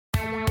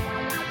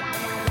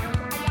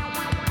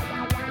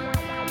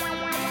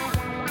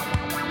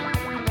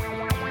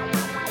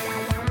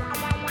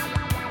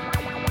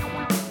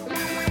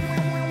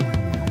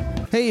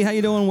Hey, how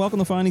you doing? Welcome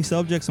to Finding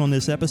Subjects. On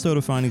this episode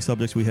of Finding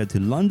Subjects, we head to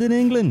London,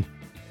 England,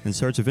 in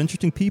search of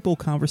interesting people,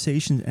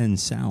 conversations, and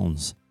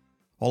sounds.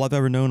 All I've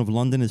ever known of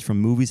London is from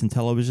movies and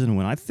television, and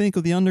when I think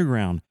of the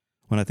underground,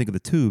 when I think of the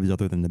Tubes,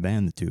 other than the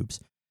band The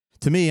Tubes,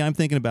 to me, I'm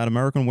thinking about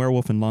American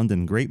Werewolf in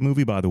London. Great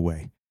movie, by the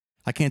way.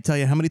 I can't tell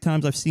you how many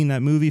times I've seen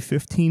that movie,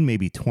 15,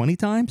 maybe 20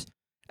 times,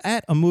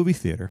 at a movie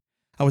theater.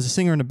 I was a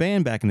singer in a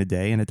band back in the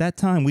day, and at that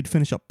time, we'd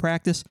finish up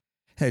practice,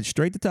 head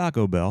straight to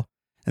Taco Bell,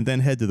 and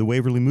then head to the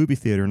Waverly Movie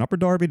Theater in Upper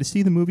Darby to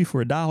see the movie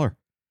for $1.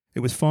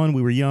 It was fun,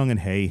 we were young, and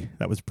hey,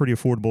 that was pretty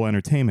affordable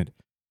entertainment.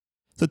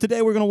 So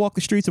today we're going to walk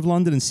the streets of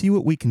London and see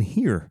what we can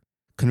hear,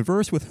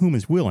 converse with whom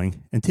is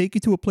willing, and take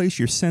you to a place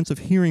your sense of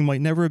hearing might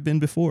never have been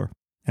before.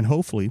 And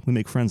hopefully we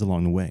make friends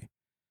along the way.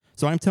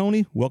 So I'm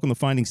Tony, welcome to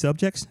Finding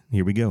Subjects,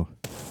 here we go.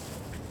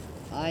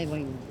 I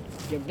like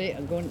your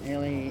better going to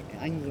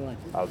England.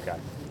 Okay.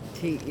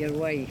 Take your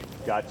wife.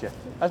 Gotcha.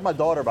 That's my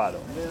daughter, by the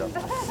way.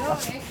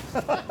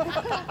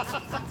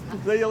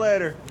 See you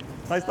later.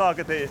 Nice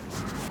talking to you.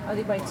 Are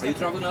you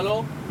traveling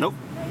alone? Nope.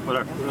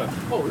 Whatever.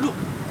 Oh, look.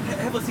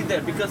 Have a seat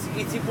there because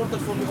it's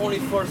important for me only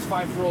first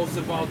 5 rows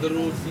about the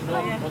rules, you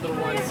know.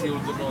 Otherwise, you'll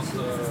do not,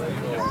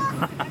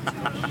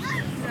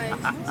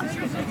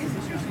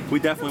 We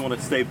definitely want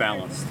to stay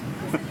balanced.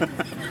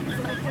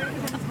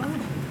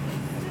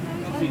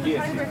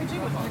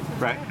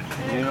 Right.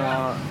 You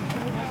know,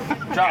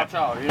 ciao,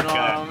 ciao. You know what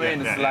I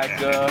mean? It's like.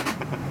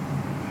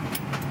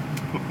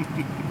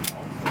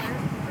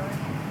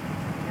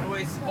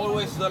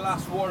 Always the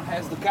last word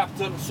has the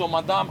captain. So,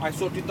 madame, I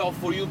sort it out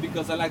for you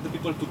because I like the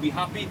people to be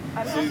happy.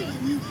 I'm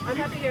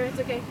happy here. It's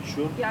okay.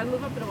 Sure. Yeah, I'll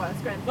move up in a while.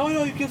 It's grand. No,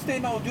 you can stay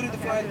now during the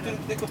flight, during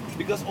the takeoff,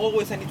 because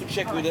always I need to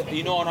check with it.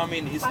 You know what I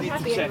mean? It's I'm need to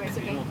happy check. anyway, it's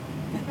okay. You know?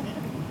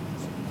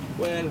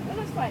 Well, No,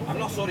 that's fine. I'm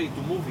not sorry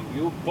to moving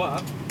you,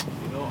 but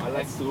you know I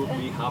like to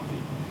be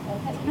happy.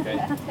 Okay.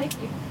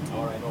 Thank you.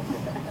 All right, no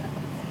problem.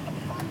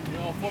 You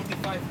know,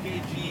 45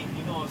 kg.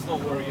 You know, it's not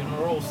worry. You know,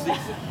 row 6.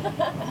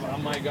 Oh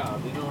my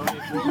God. You know what I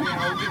mean? For me,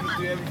 I'll give it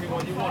to you everything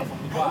what you want from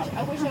the bar.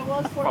 I wish I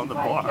was 45 the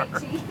bar.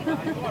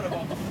 kg. What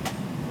about?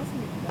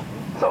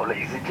 So,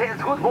 ladies and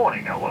gents, good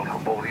morning and welcome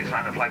aboard this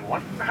Ryanair Flight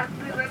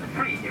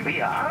 103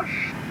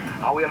 Voyage.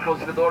 We are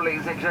closing the door,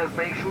 ladies and gents.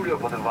 Make sure you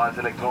put device,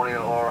 electronic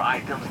or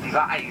items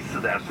device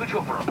there. Switch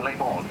off for play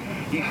mode.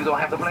 If you don't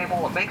have the play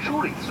mode, make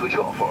sure it's switch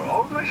off for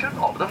all duration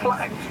of the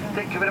flight.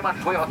 Thank you very much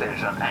for your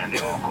attention and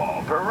your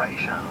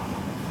cooperation.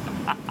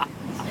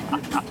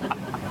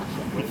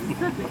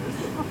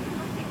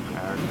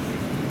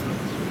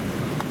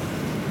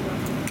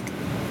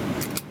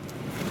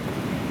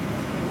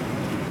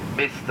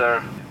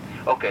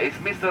 Okay, it's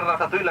Mr.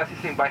 Ratatouille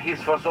assisting by his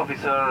first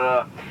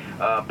officer,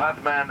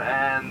 Batman,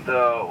 and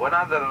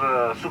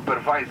another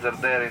supervisor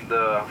there in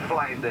the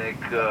flight deck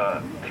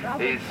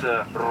is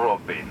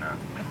Robin.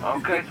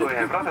 Okay, so we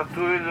have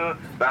Ratatouille,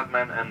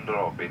 Batman, and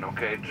Robin.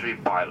 Okay, 3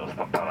 pilots,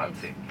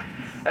 paparazzi.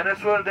 And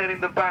as well, there in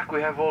the back,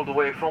 we have all the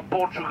way from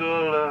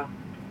Portugal,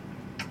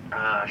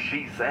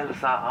 she's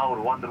Elsa, our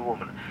Wonder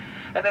Woman.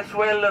 And as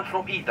well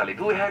from Italy.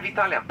 Do we have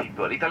Italian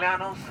people?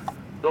 Italianos?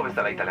 Dove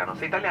sta l'italiano?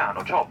 Sei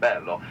italiano? Ciao,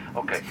 bello.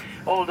 Okay.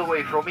 All the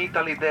way from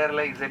Italy there,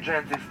 ladies and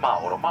gents, is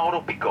Mauro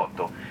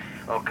Picotto.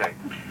 Okay.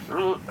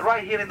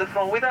 Right here in the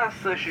front with us,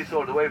 she's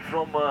all the way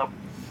from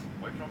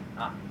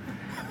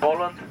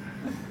Poland.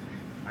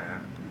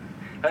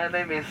 Her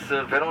name is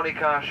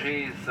Veronica.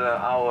 She's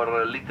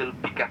our little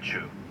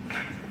Pikachu.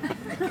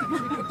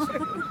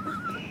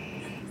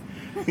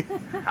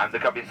 I'm the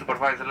cabin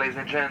supervisor, ladies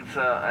and gents,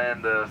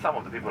 and some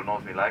of the people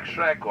knows me like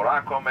Shrek or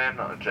Aquaman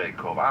or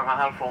Jacob. I'm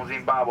half from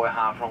Zimbabwe,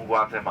 half from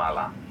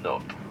Guatemala.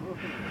 No.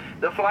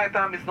 The flight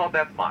time is not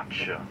that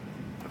much.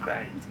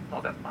 Okay?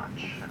 Not that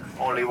much.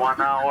 Only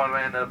 1 hour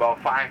and about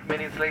 5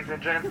 minutes, ladies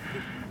and gents.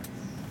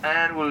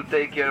 And we'll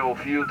take care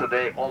of you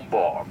today on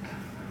board.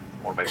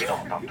 Or maybe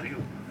not, up to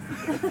you.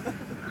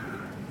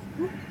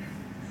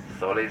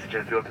 So, ladies and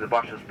gentlemen, to the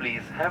bashers,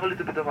 please have a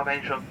little bit of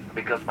attention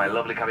because my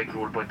lovely cabin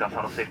crew will point us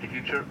on the safety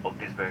future of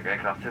this Boeing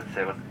aircraft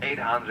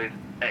 777-800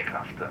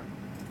 aircraft.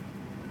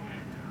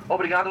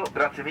 Obrigado,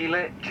 grazie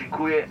mille,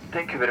 dziękuję,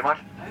 thank you very much.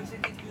 How do you say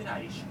thank you in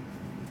Irish?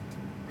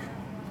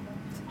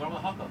 Gorma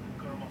Haka.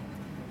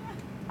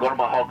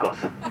 Gorma Hokos.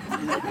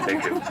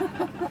 Thank you.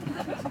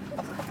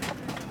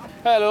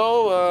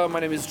 Hello, my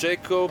name is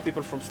Jacob.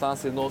 People from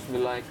Stansted knows me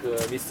like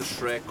Mr.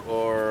 Shrek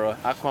or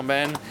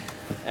Aquaman.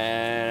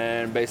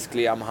 And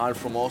basically I'm half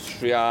from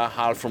Austria,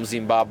 half from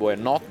Zimbabwe,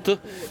 not.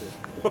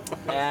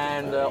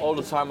 And all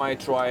the time I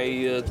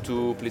try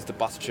to please the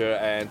passenger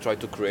and try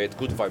to create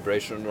good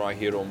vibration right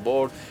here on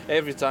board.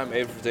 Every time,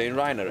 every day in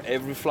Ryanair,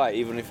 every flight,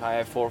 even if I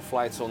have 4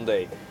 flights on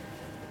day.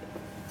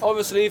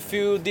 Obviously, if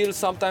you deal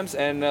sometimes,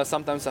 and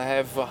sometimes I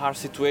have a hard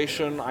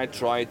situation, I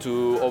try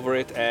to over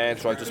it and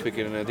try to speak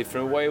in a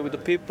different way with the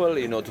people,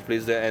 you know, to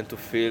please them and to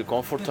feel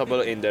comfortable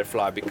in their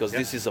flight, because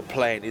this is a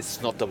plane, it's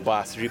not a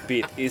bus.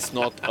 Repeat, it's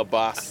not a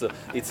bus,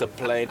 it's a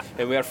plane,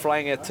 and we are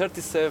flying at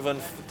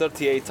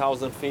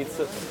 38,000 feet,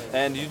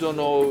 and you don't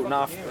know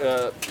enough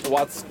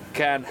what's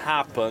can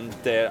happen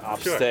there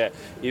upstairs,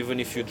 even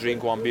if you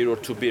drink 1 beer or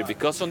 2 beer.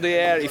 Because on the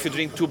air, if you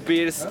drink 2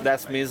 beers,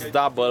 that means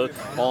double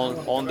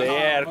on the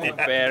air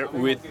compared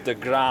with the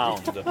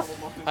ground.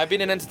 I've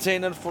been an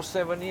entertainer for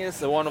 7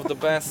 years, one of the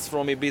best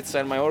from Ibiza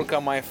and Mallorca.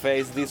 My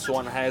face, this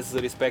one has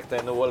respect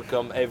and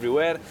welcome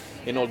everywhere,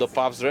 in all the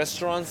pubs,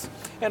 restaurants,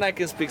 and I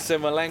can speak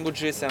 7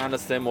 languages and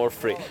understand more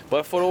free.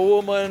 But for a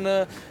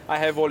woman, I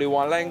have only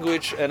 1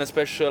 language, and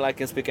especially I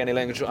can speak any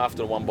language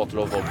after 1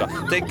 bottle of vodka.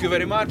 Thank you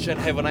very much and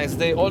have a nice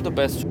day. All the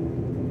best.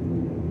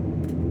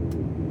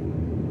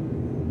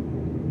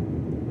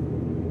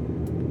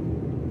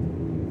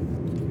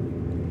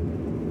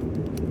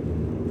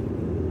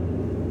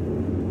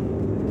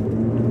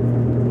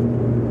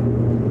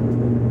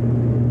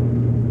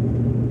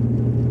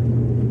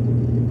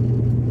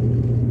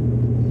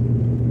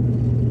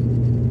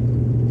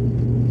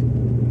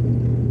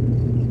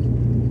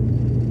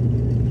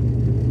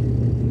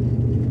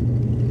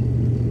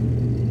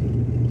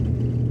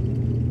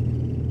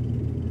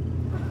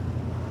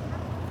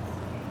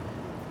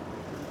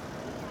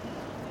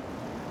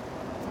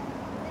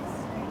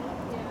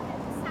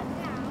 Sat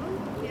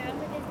down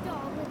with his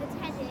dog with a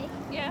teddy.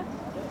 Yeah.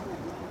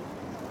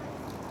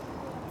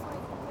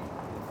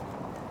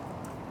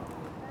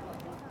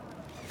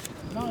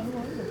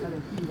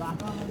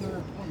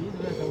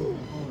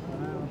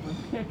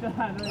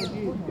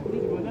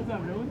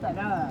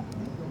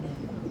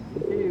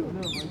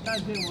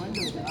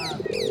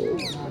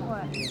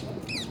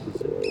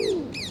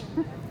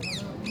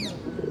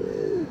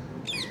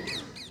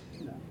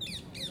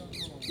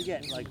 You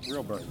get like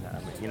real birds now.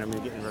 You know, I mean,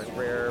 you're getting like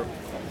rare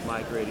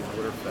migrating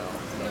waterfowl.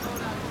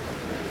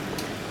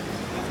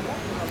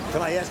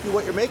 Can I ask you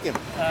what you're making?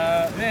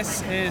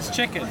 This is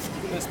chicken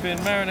that's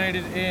been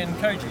marinated in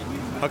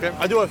koji. Okay.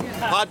 I do a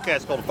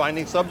podcast called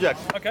Finding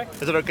Subjects. Okay.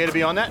 Is it okay to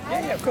be on that?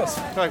 Yeah, of course.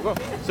 All right, cool.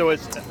 So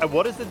it's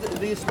what is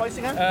the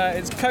spicing on?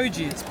 It's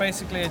koji. It's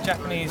basically a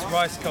Japanese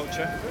rice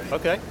culture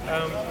Okay.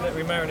 that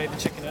we marinate the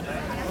chicken in.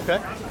 Okay.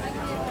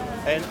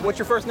 And what's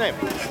your first name?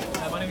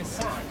 My name is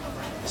Sam.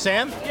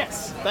 Sam?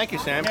 Yes. Thank you,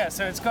 Sam. Yeah.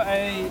 So it's got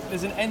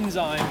there's an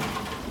enzyme.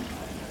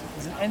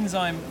 There's an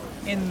enzyme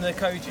in the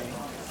koji,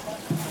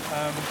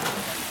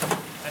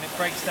 and it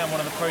breaks down one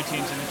of the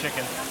proteins in the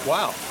chicken.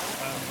 Wow.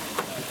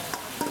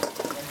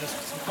 There's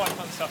some quite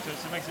fun stuff to it,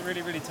 so it makes it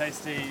really, really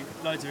tasty.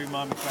 Loads of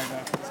umami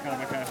flavour. It's kind of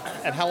like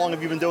a. And how long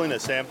have you been doing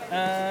this, Sam?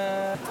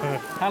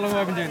 How long have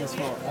I been doing this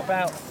for?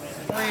 About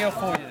 3 or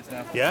 4 years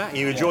now. Yeah?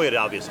 You enjoy it,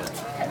 obviously.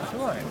 That's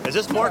right. Is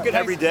this market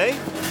every day?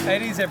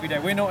 It is every day.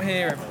 We're not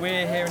here.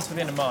 We're here until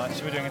the end of March.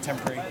 So we're doing a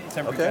temporary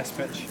Okay. test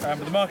pitch.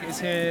 But the market is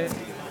here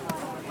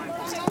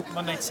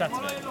Monday to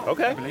Saturday.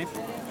 Okay. I believe.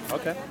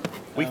 Okay.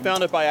 We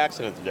found it by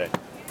accident today.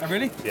 Oh,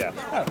 really? Yeah.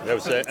 Oh, It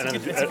was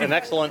an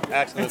excellent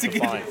accident to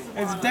find.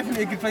 It's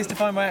definitely a good place to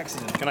find by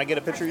accident. Can I get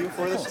a picture of you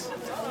for this?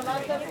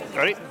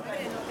 Ready?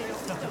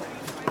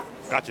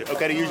 Gotcha.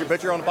 Okay to use your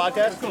picture on the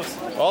podcast? Of course.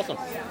 Awesome.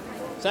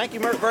 Thank you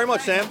very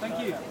much, Sam. Thank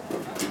you.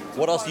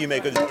 What else do you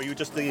make? Are you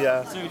just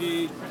the... So we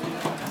do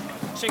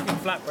chicken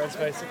flatbreads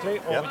basically,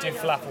 or Yep. we do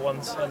falafel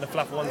ones, and the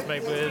falafel ones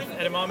made with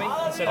edamame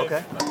instead Okay.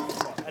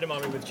 of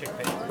edamame with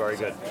chickpea. Very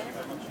good.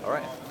 All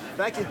right.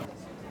 Thank you.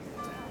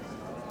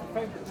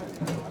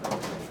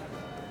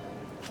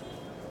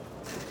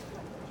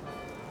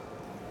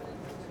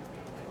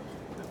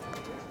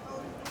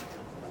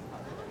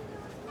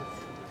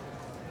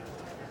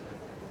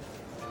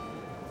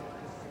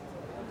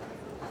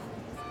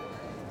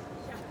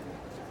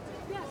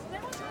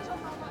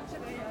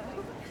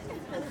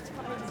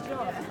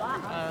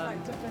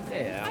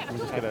 Yeah, I'm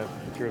just gonna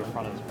put you in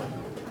front of this person.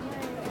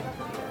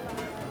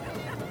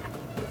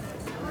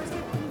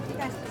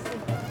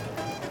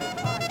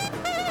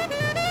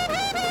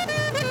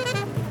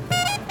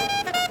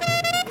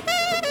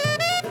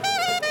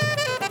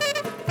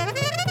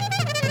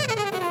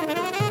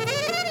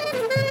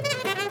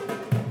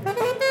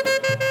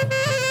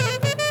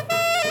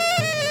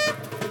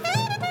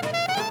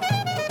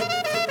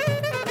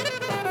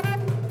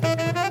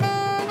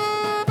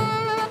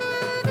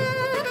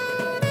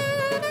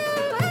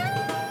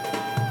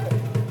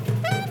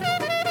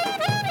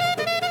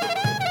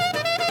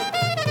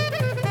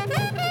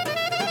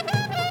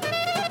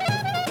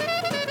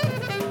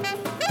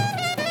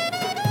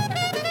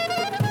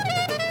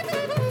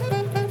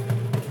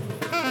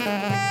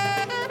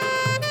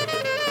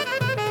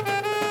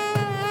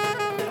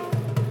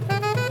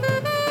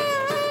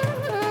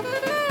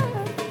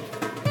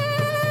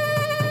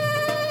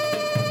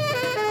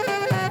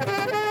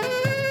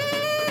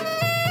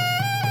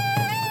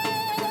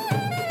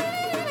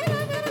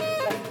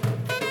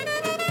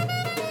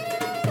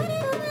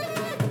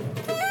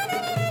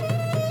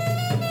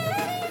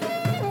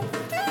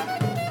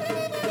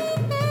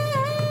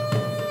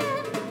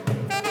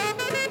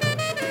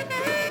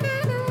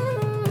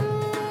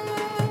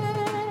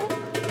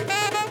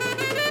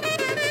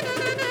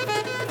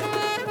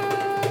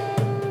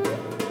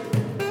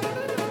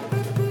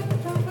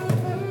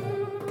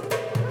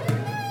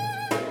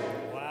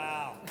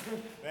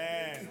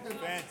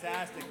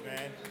 Fantastic,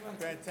 man.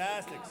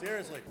 Fantastic.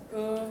 Seriously.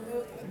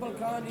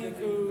 Balkanic.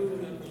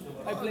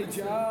 I play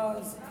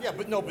jazz. Yeah,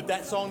 but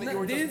that song that you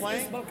were just playing.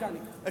 This is Balkanic.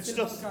 It's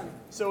just.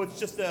 So it's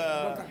just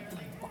so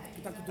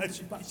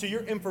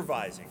you're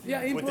improvising.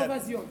 Yeah, with that-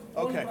 improvisation.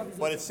 Okay,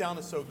 but it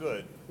sounded so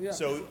good. Yeah.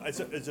 So is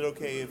it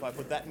okay if I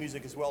put that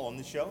music as well on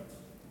the show?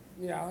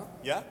 Yeah.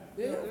 Yeah?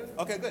 Yeah.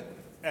 Okay, good.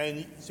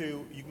 And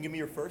so you can give me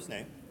your first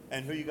name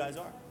and who you guys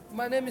are.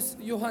 My name is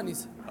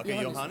Johannes.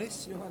 Okay,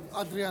 Johannes.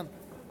 Adrian.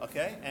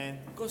 Okay, and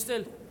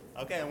Costel.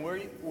 okay, and where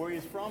are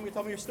you from? You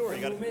tell me your story.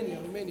 You got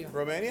Romania.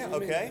 Romania.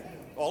 Okay.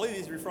 All of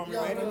these are from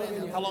Romania?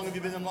 Romania. How long have you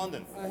been in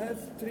London? I have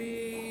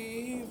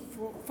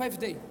 5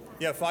 days.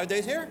 Yeah, 5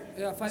 days here?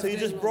 Yeah, 5 So you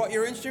days just long. brought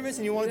your instruments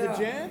and you wanted to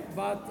jam?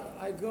 But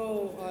I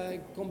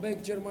come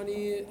back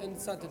Germany on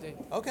Saturday.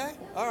 Okay,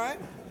 all right.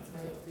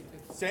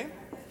 Same?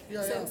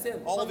 Same.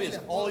 All of you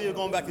are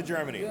going back to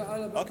Germany? Yeah,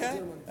 all back to Okay.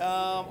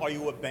 Germany. Are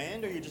you a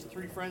band or are you just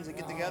three friends that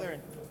get together?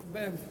 And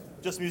Bam.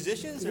 just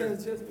musicians? Yeah, Or?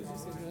 just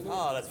musician, you know.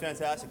 Oh, that's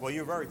fantastic. Well,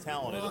 you're very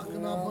talented.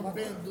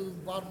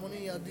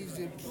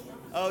 DJ.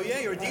 Oh, yeah,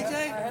 you're a DJ?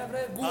 I have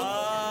good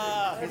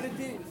Ah.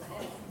 everything.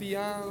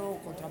 Piano,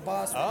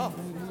 contrabass. Oh.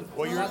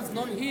 Well, you're. That's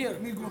not here.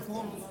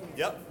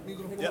 Yep.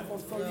 Yep.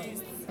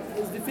 Solist.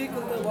 It's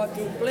difficult what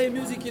to play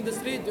music in the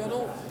street, you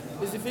know.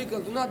 It's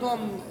difficult. Not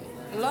one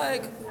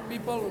like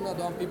people, not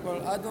one people.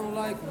 I don't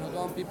like, not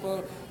one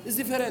people. It's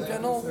different, you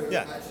know.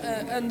 Yeah.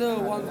 And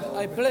when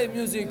I play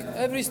music,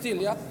 every style,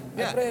 yeah?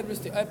 Yeah. I play every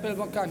style. I play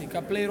volcanic,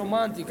 I play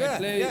romantic, Yeah, I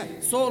play yeah.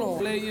 solo, I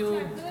play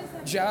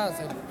jazz,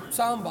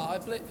 samba, I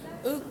play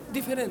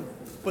different.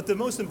 But the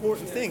most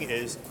important thing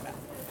is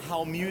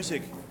how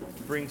music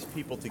brings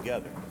people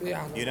together.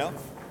 Yeah. You know?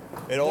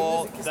 It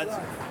all. music is That's.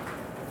 life.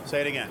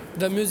 Say it again.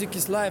 The music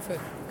is life.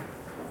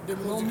 The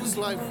music is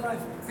life.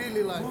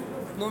 Really life.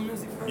 No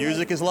music.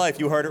 Music is life.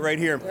 You heard it right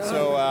here. So,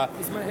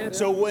 It's my head.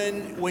 so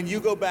when you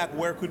go back,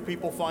 where could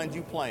people find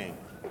you playing?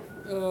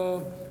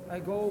 I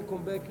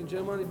come back in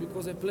Germany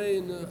because I play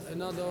in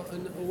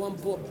one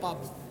pub,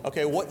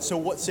 Okay.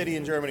 What city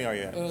in Germany are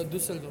you in?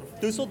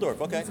 Düsseldorf.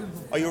 Dusseldorf. Okay.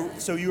 Are you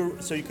so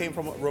you came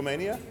from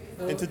Romania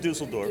into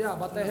Dusseldorf? Yeah,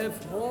 but I have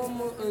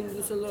home in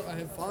Düsseldorf. I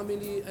have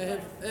family. I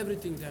have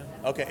everything there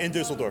Okay. In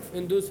Dusseldorf.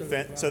 in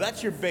Düsseldorf. So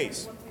that's your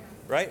base,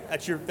 right?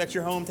 That's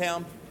your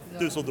hometown,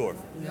 Dusseldorf.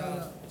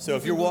 Yeah. So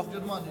if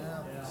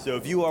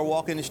you are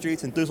walking the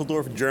streets in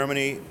Dusseldorf,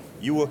 Germany,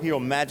 you will hear a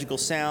magical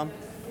sound,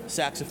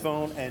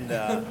 saxophone, and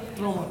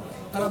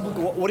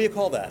what do you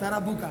call that?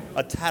 Tarabuka.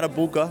 A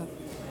tarabuka,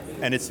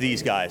 and it's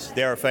these guys.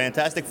 They're a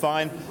fantastic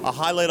find, a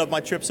highlight of my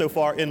trip so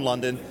far in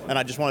London, and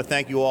I just want to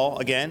thank you all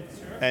again.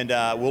 And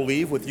we'll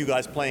leave with you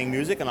guys playing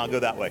music, and I'll go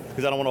that way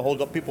because I don't want to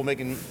hold up people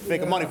making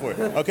money for it.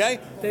 Okay?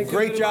 Thank you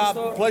Great very much, job.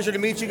 sir. Pleasure to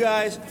meet you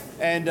guys,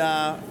 and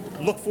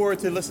look forward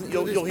to listening.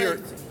 You'll hear.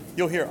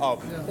 You'll hear. Oh,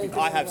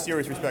 I have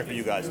serious respect for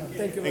you guys.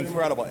 Thank you very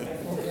Incredible.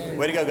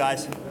 Way to go,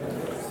 guys.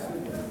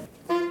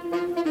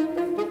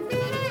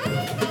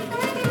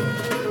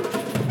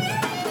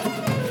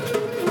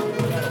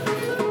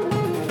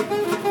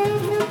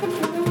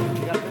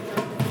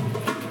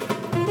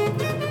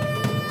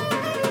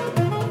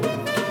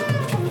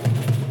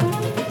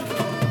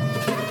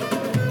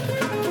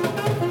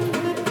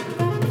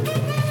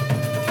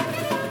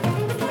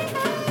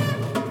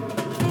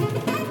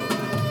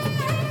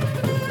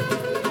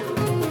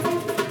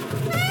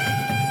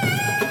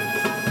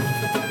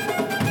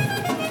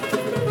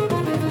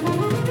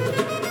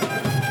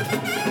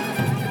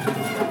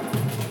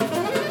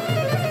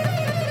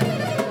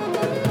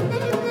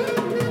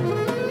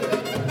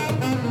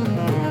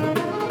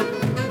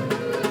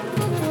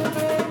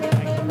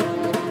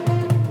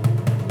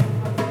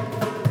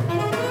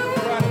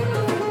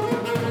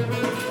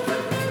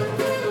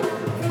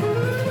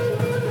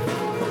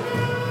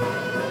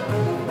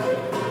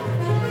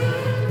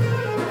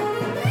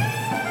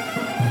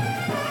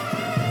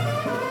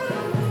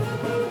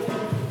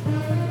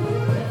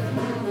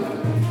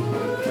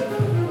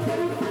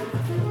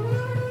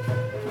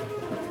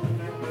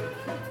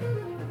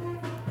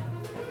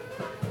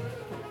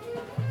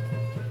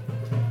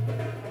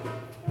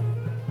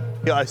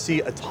 Yeah, I see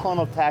a ton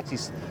of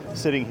taxis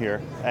sitting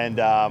here, and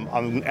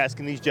I'm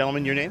asking these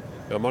gentlemen your name.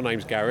 My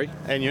name's Gary.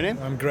 And your name?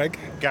 I'm Greg.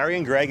 Gary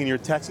and Greg, and you're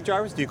taxi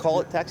drivers? Do you call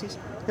it taxis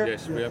here?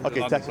 Yes, we have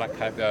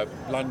Okay,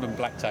 London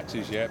Black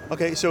Taxis, yeah.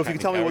 Okay, so if you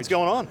can tell me what's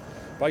going on.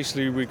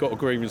 Basically, we've got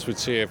agreements with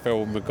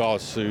TfL in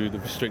regards to the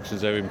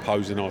restrictions they're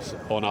imposing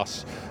on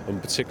us on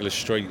particular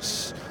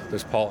streets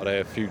as part of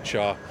their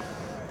future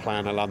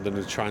plan of London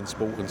and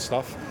transport and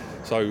stuff.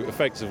 So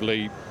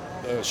effectively,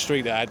 a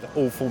street that had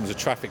all forms of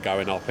traffic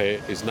going up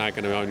here is now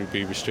going to only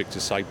be restricted to,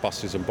 say,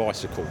 buses and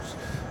bicycles.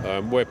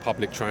 We're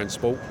public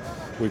transport.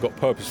 We've got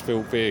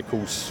purpose-built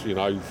vehicles, you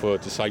know, for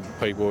disabled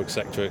people,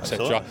 etc.,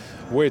 etc.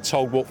 Absolutely. We're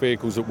told what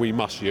vehicles that we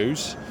must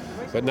use,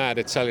 but now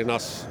they're telling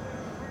us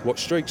what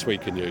streets we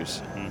can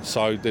use.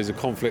 So there's a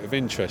conflict of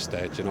interest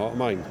there, do you know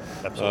what I mean?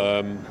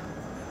 Absolutely.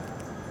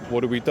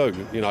 what do we do?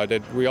 You know,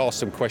 we ask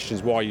them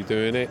questions. Why are you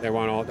doing it? They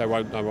won't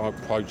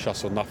approach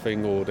us or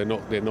nothing, or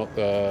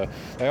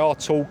they are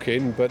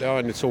talking, but they're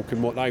only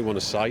talking what they want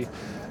to say,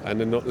 and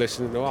they're not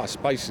listening to us.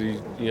 Basically,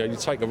 you know, you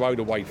take the road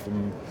away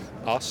from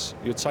us,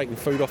 you're taking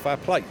food off our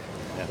plate.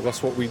 Yeah.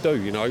 That's what we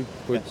do. You know,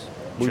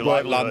 we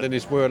work London.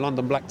 We're a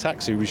London black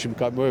taxi. We should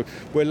go.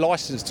 We're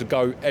licensed to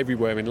go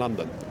everywhere in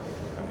London.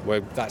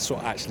 Where that's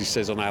what actually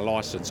says on our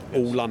licence,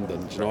 all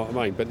London, do you know what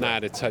I mean? But now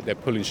they're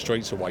pulling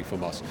streets away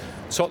from us.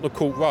 Tottenham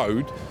Court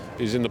Road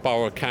is in the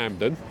borough of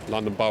Camden,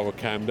 London Borough of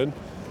Camden,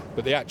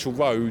 but the actual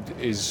road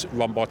is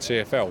run by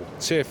TfL.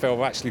 TfL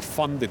have actually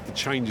funded the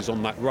changes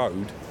on that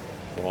road,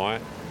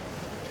 right?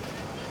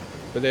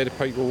 But they're the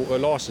people who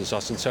licence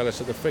us and tell us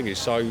that the thing is,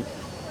 so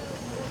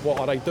what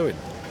are they doing?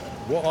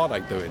 What are they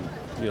doing?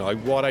 You know,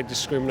 why they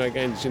discriminate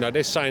against, you know,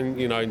 they're saying,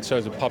 you know, in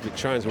terms of public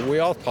transport, we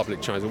are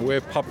public transport,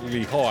 we're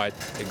publicly hired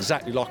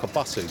exactly like a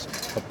bus is.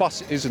 A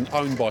bus isn't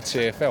owned by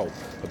TfL,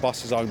 a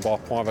bus is owned by a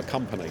private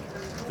company.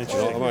 Do you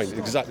know what I mean?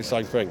 Exactly the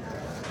same thing.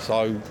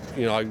 So,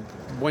 you know,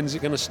 when's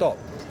it going to stop?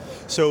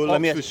 So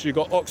let me ask... You've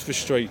got Oxford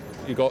Street,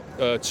 you've got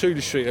Tudor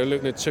Street, they're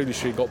looking at Tudor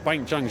Street, you've got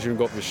Bank Junction, you've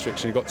got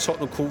restriction, you've got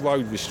Tottenham Court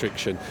Road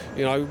restriction.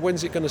 You know,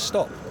 when's it going to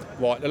stop?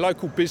 Right, the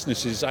local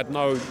businesses had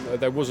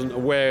they wasn't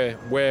aware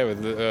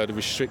of the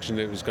restriction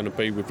that it was going to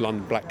be with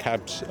London black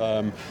cabs.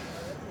 From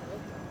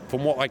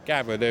what I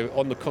gather,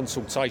 on the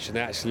consultation, they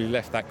actually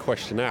left that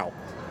question out.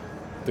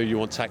 Do you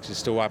want taxis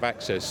still have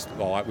access,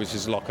 right, which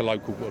is like a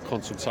local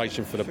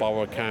consultation for the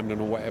borough of Camden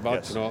or whatever,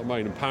 yes. Do you know what I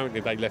mean? Apparently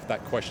they left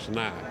that question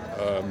out.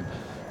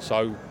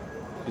 So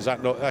is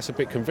that not, that's a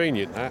bit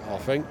convenient, that, I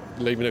think,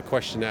 leaving a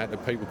question out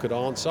that people could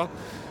answer.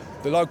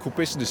 The local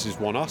businesses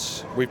want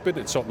us. We've been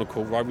at Tottenham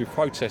Court Road, we've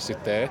protested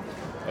there.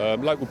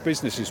 Local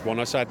businesses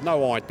want us. I had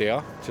no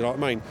idea, do you know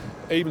what I mean?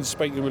 Even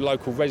speaking with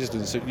local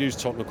residents that use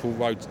Tottenham Court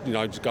Road, you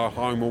know, to go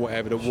home or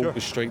whatever, to walk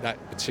the street that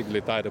particular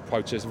day of the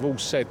protest, have all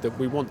said that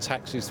we want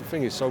taxis. The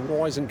thing is, so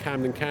why isn't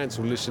Camden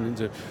Council listening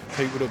to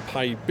people that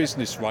pay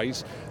business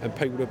rates and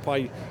people that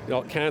pay, you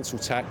know, like council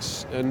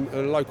tax and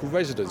local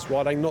residents? Why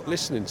are they not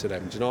listening to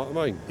them? Do you know what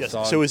I mean? Yes.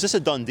 So is this a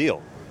done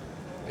deal?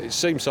 It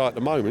seems like at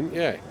the moment,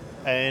 yeah.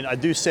 And I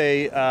do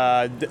say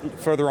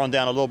further on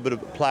down a little bit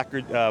of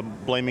placard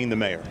blaming the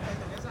mayor.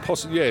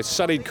 Possibly, yeah.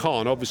 Sadiq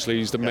Khan, obviously,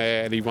 he's the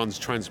mayor and he runs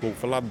Transport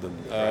for London.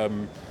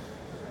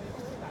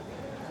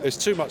 There's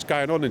too much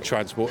going on in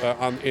transport,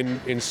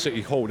 in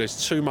City Hall.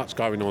 There's too much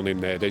going on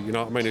in there. You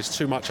know what I mean? There's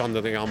too much under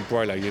the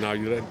umbrella. You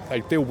know, they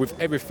deal with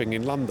everything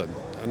in London.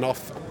 And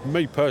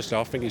me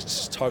personally, I think it's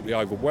just totally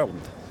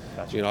overwhelmed.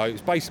 Gotcha. You know,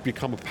 it's basically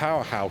become a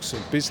powerhouse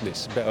of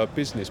business, a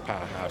business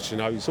powerhouse. You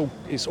know,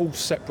 it's all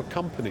separate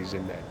companies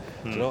in there.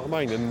 Do you know what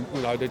I mean? And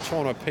you know, they're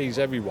trying to appease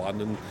everyone.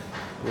 And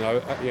you know,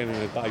 at the end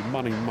of the day,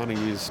 money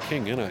is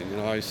king, isn't it? You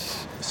know.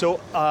 So,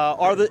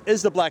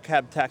 is the Black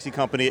Cab Taxi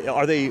Company?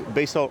 Are they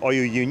based on? Are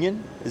you a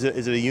union? Is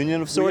it a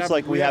union of sorts?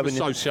 We have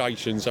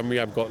associations, and we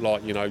have got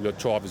like, you know, the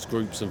drivers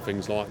groups and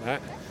things like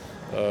that.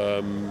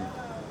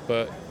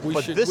 But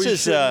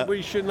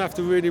we shouldn't have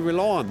to really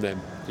rely on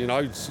them. You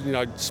know,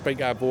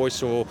 speak our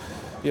voice, or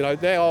you know,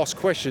 they ask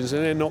questions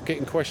and they're not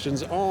getting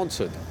questions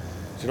answered.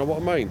 Do you know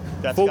what I mean?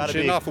 Fortunate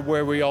enough of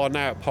where we are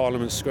now at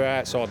Parliament Square,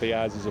 outside the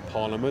Houses of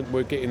Parliament,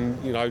 we're getting,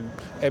 you know,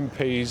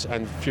 MPs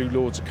and a few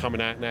lords are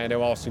coming out now,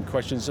 they're asking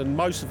questions, and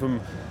most of them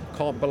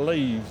can't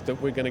believe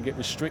that we're going to get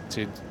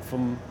restricted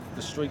from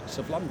the streets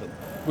of London.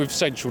 With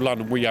Central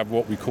London, we have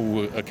what we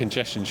call a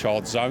congestion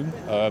charge zone.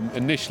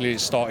 Initially, it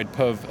started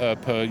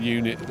per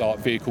unit, like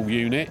vehicle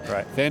unit.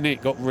 Right. Then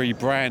it got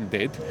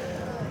rebranded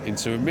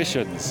into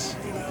emissions.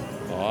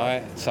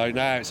 Right. So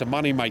now it's a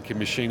money-making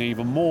machine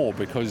even more,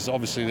 because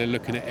obviously they're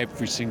looking at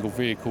every single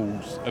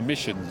vehicle's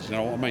emissions, you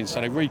know what I mean?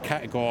 So they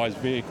recategorise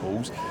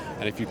vehicles,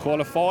 and if you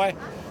qualify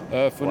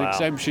for an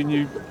exemption,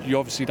 you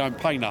obviously don't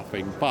pay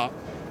nothing. But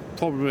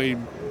probably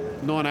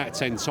 9 out of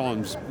 10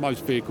 times,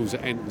 most vehicles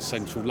that enter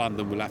central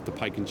London will have to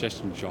pay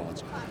congestion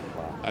charge.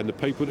 And the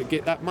people that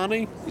get that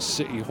money is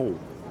City Hall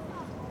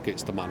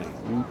gets the money.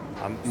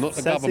 Not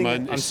the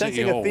government, it's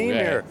City Hall. I'm sensing a theme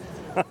here.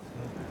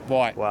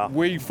 Right,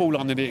 we fall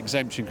under the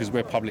exemption because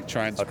we're public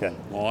transport,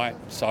 right?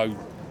 So,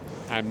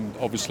 and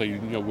obviously, you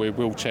know, we're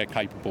wheelchair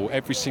capable.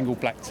 Every single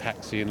black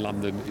taxi in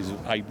London is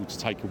able to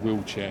take a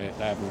wheelchair.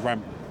 They have a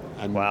ramp,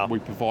 and we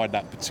provide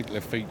that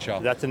particular feature.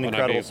 That's an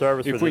incredible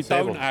service for the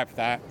disabled. If we don't have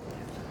that,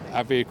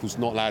 our vehicle's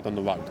not allowed on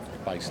the road,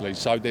 basically.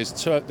 So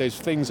there's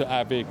things that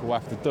our vehicle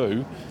have to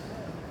do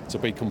to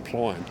be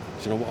compliant.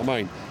 Do you know what I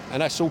mean?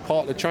 And that's all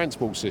part of the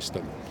transport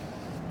system.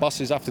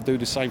 Buses have to do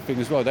the same thing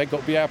as well. They've got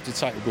to be able to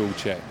take a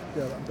wheelchair.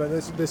 Yeah, but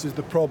this is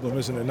the problem,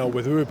 isn't it, now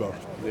with Uber?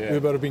 Yeah.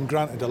 Uber have been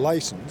granted a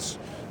licence,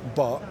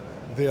 but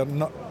they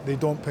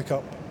don't pick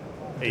up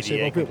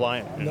ADA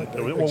compliant.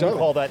 We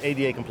call that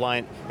ADA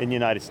compliant in the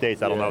United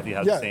States. I don't know if you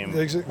have the same.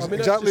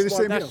 Exactly the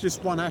same. That's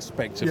just one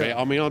aspect of it.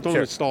 I mean, I don't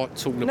want to start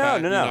talking about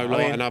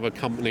another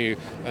company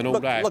and all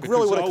that. Look,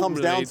 really, what it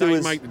comes down to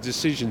is they make the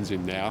decisions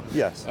in there.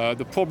 Yes.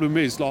 The problem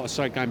is, like I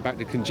say, going back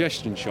to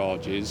congestion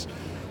charges.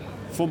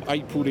 From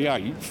April the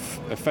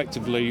 8th,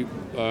 effectively,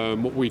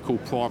 what we call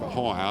private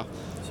hire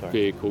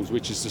vehicles,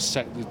 which is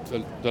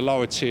the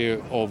lower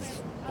tier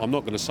of, I'm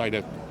not going to say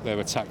that they're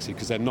a taxi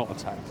because they're not a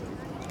taxi,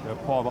 they're a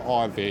private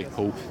hire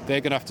vehicle,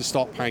 they're going to have to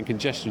start paying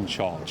congestion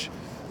charge.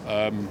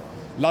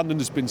 London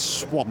has been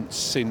swamped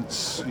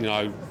since,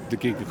 the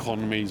gig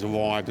economy's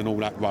arrived and all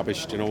that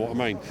rubbish, do you know what I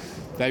mean?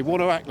 They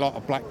want to act like a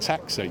black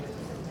taxi.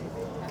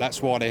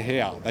 That's why they're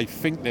here. They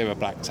think they're a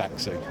black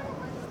taxi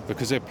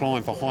because they're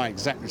applying for hire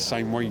exactly the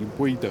same way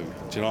we do.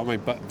 Do you know what I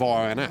mean? But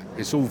via an app.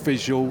 It's all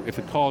visual. If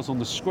a car's on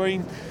the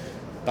screen,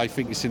 they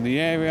think it's in the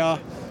area.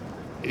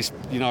 It's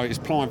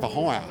applying for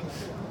hire.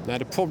 Now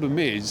the problem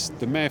is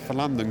the Mayor for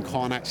London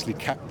can't actually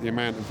cap the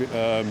amount of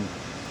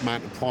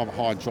private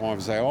hire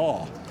drivers there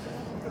are.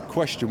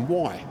 Question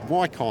why?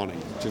 Why can't he?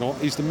 Do you know?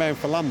 He's the Mayor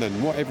for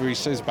London. Whatever he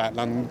says about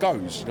London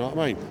goes. You know what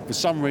I mean? For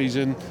some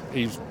reason,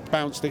 he's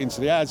bounced it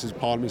into the Houses of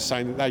Parliament,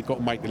 saying that they've got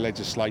to make the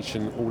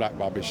legislation, all that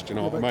rubbish. Do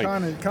you know what I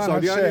mean? So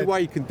the only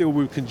way he can deal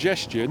with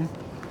congestion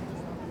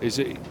is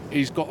that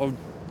he's got to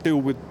deal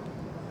with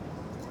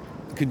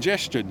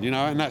congestion,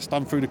 and that's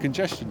done through the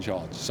congestion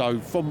charge. So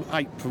from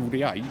April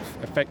the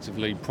 8th,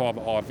 effectively,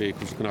 private hire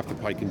vehicles are going to have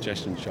to pay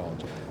congestion charge.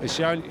 It's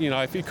the only,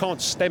 if you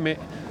can't stem it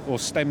or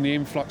stem the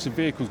influx of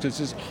vehicles, because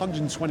there's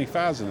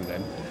 120,000 of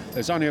them,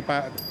 there's only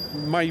about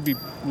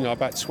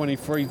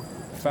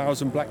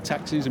 23,000 black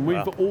taxis, and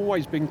we've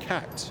always been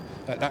capped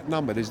at that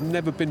number. There's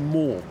never been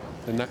more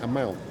than that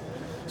amount.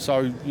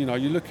 So, you're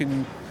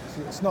looking...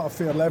 It's not a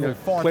fair level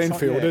playing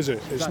field, is it?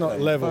 It's exactly. Not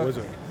level, is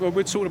it? Well,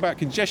 we're talking about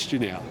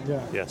congestion here.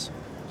 Yeah. Yes.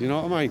 You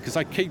know what I mean? Because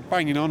they keep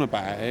banging on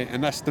about it,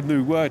 and that's the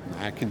new word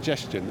now,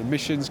 congestion.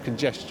 Emissions,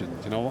 congestion.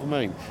 Do you know what I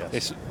mean? Yes.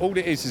 It's all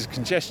it is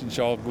congestion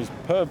charge was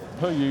per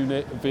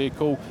unit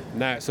vehicle.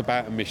 Now it's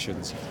about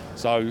emissions.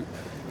 So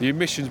the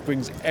emissions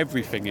brings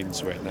everything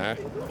into it now.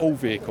 All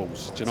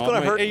vehicles. Do you know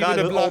what I mean?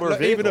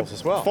 Even a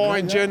as well. fire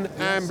engine,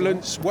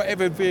 ambulance,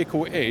 whatever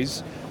vehicle it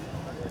is.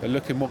 They're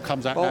looking what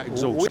comes out that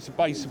exhaust.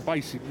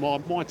 Basic.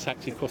 My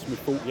taxi cost me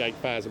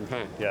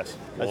 £48,000. Yes,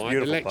 that's right?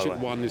 beautiful. The electric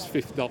one is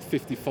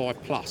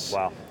 55 plus.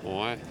 Wow.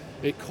 All right.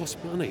 It costs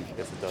money.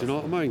 Yes, it does. Do you know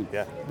what I mean?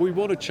 Yeah. We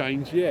want to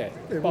change,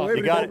 well,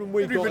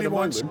 everybody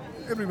wants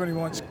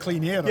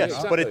clean air. Yes,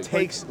 exactly. but it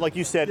takes, like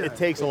you said, it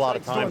takes a lot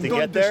of time to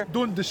get there.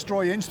 Don't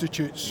destroy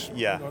institutes.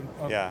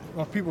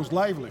 Or people's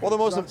livelihoods.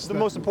 Well, the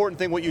most important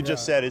thing, what you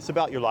just said, it's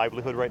about your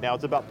livelihood right now.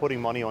 It's about putting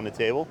money on the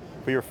table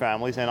for your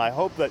families, and I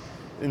hope that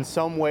in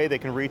some way they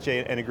can reach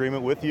an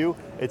agreement with you.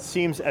 It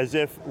seems as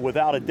if,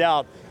 without a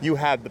doubt, you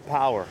have the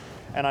power.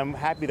 And I'm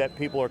happy that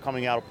people are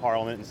coming out of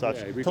Parliament and such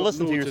to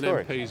listen to your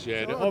story.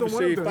 MPs,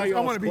 Obviously, I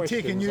want to be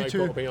taking you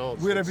to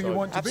wherever you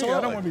want to be. I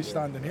don't want to be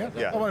standing here.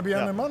 I want to be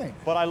earning money.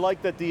 But I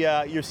like that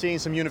you're seeing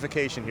some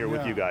unification here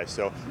with you guys.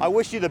 So I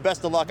wish you the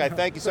best of luck. I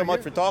thank you so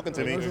much for talking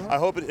to me. I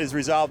hope it is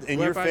resolved in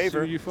your favor.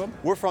 Where are you from?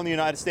 We're from the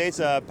United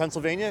States,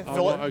 Pennsylvania,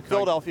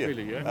 Philadelphia.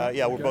 Really,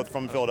 we're both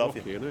from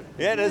Philadelphia. Rocky, isn't it?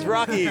 Yeah, it is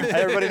Rocky.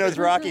 Everybody knows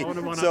Rocky.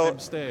 So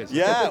stairs.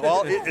 Yeah,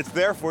 well, it's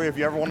there for you if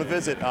you ever want to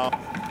visit.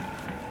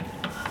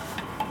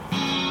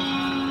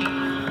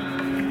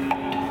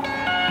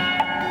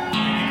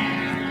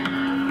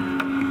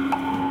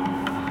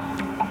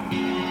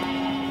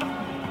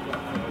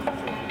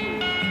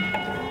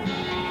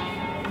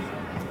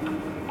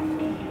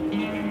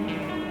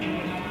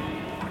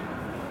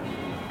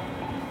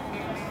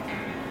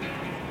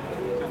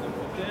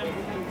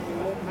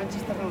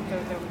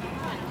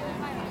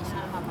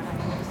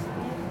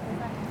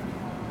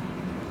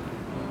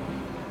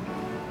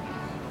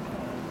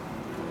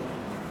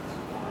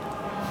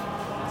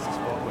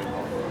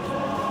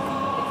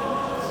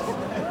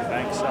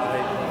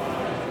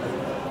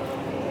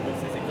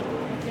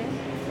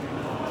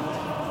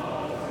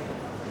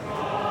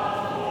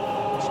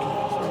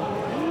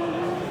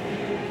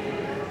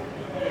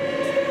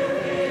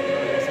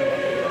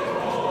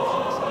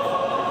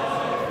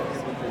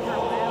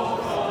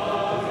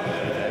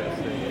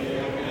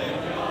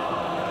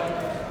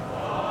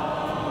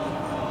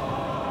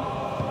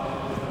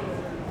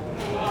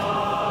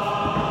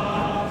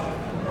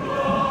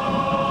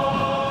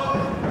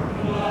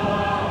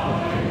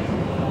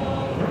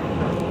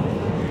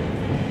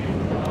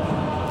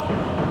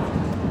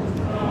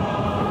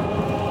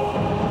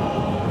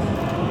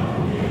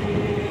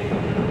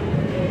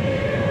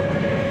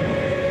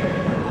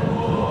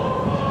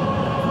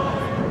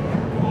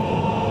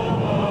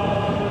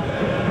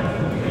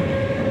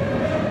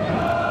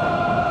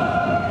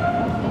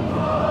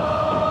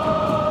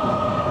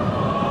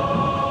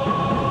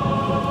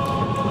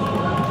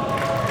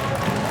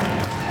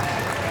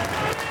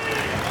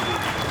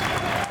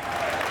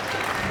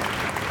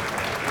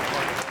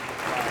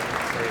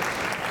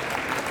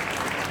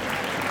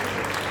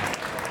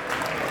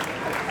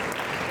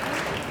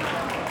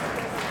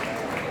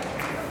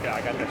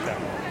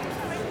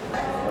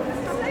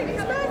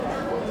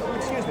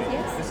 Excuse me.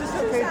 Is this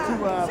okay to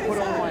put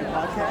on my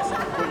podcast?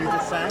 What you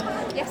just sang?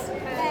 Yes.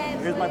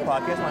 Here's my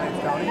podcast. My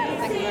name's Tony.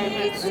 Thank you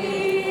very much.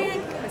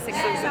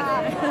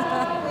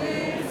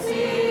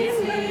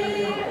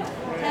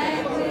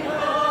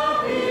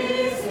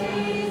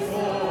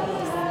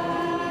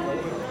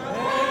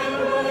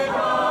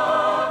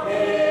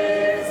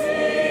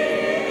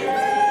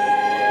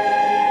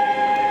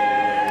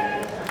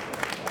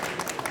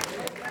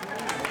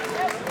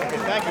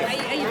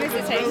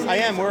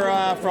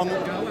 you're from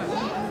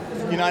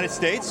the United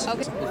States. Okay.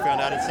 We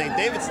found out it's St.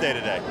 David's Day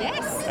today.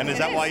 Yes. And is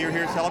that why you're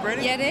here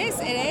celebrating? Yeah, it is.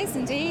 It is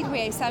indeed.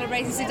 We're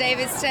celebrating St.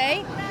 David's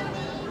Day,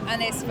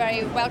 and it's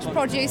very Welsh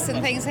produce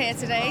and things here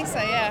today. So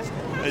yeah.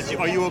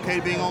 Are you okay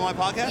being on my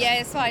podcast?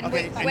 Yeah, it's fine.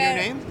 Okay. And your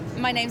name?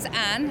 My name's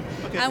Anne,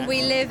 Okay, and Anne.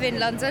 we live in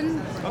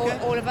London. Okay.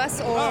 All of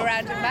us, all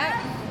around and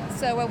back.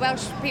 So we're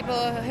Welsh people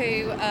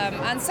who,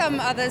 and some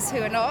others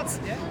who are not,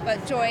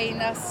 but join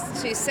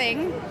us to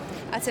sing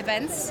at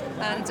events,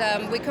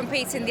 and we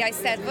compete in the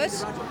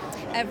Eisteddfod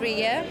every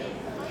year,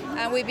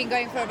 and we've been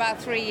going for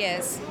about 3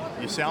 years.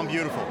 You sound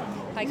beautiful.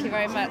 Thank you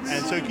very much.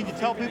 And so can you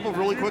tell people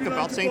really quick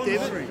about St.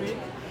 David?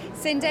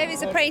 St.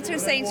 David's a patron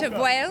saint of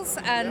Wales,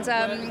 and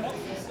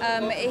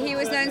he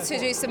was known to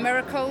do some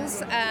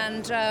miracles,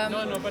 and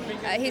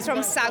he's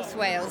from South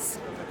Wales.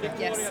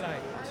 Yes,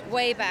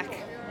 way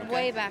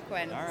back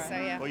when. So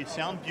yeah. Well, you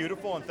sound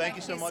beautiful, and thank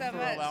you so much so for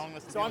much. allowing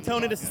us to. So I'm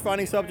Tony. This is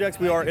Finding Subjects.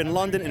 We are in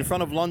London, in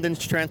front of London's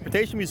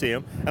Transportation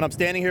Museum, and I'm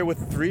standing here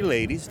with three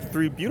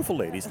beautiful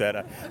ladies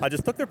that I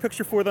just took their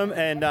picture for them,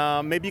 and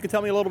maybe you can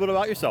tell me a little bit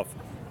about yourself.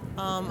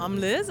 I'm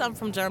Liz, I'm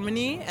from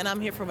Germany, and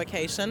I'm here for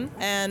vacation.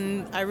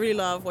 And I really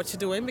love what you're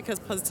doing because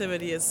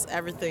positivity is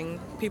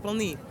everything people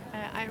need.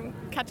 I'm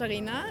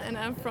Katharina, and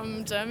I'm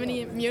from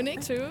Germany,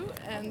 Munich too,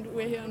 and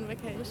we're here on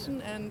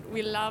vacation, and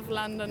we love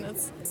London.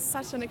 It's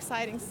such an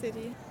exciting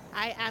city.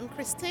 I am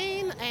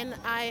Christine, and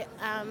I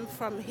am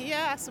from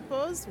here, I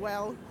suppose.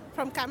 Well,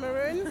 from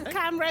Cameroon.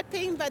 I'm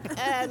rapping, but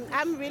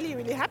I'm really,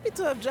 really happy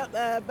to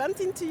have bumped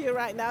into you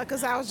right now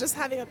because I was just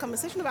having a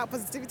conversation about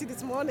positivity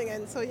this morning.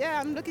 And so, yeah,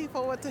 I'm looking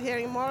forward to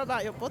hearing more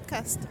about your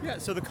podcast. Yeah,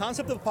 so the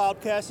concept of the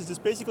podcast is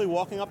just basically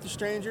walking up to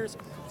strangers,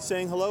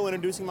 saying hello,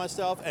 introducing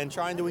myself, and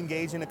trying to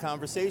engage in a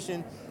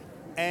conversation.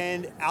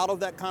 And out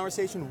of that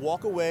conversation,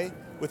 walk away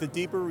with a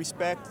deeper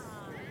respect,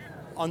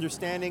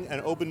 understanding,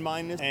 and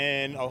open-mindedness,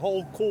 and a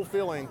whole cool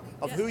feeling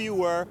of who you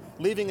were,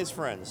 leaving as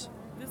friends.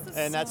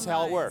 And that's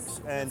how it works.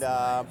 And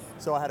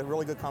so I had a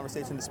really good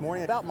conversation this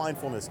morning about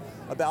mindfulness,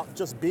 about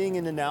just being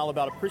in the now,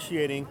 about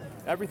appreciating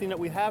everything that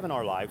we have in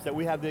our lives, that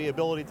we have the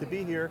ability to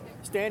be here,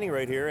 standing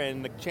right here,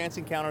 and the chance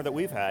encounter that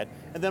we've had.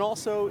 And then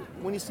also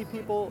when you see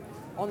people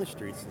on the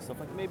streets and stuff,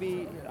 like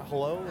maybe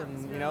hello,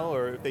 and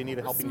or if they need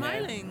a helping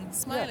hand.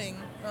 Smiling.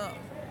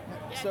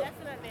 Yeah,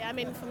 definitely. I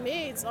mean, for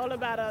me, it's all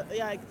about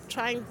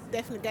trying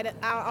definitely get it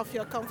out of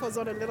your comfort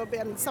zone a little bit.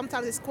 I mean,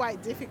 sometimes it's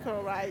quite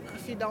difficult, right?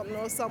 If you don't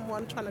know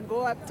someone, trying to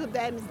go up to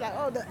them, it's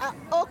like, the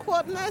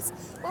awkwardness.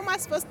 What am I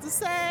supposed to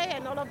say,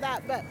 and all of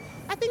that. But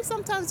I think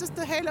sometimes just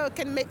a hello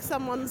can make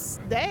someone's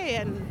day,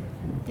 and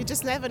you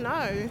just never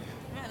know.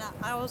 Yeah, and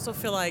I also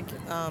feel like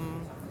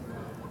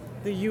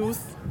the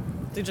youth,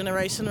 the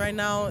generation right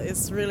now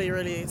is really,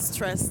 really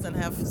stressed and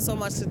have so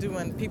much to do,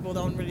 and people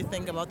don't really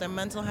think about their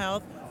mental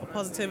health or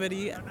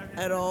positivity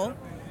at all.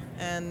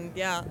 And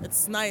yeah,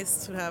 it's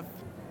nice to have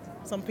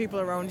some people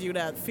around you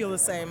that feel the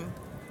same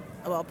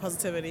about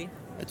positivity.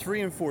 It's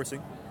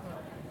reinforcing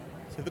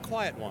to the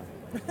quiet one.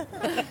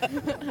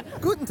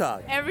 Guten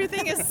Tag.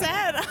 Everything is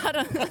said.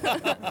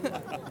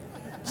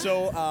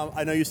 So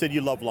I know you said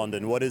you love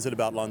London. What is it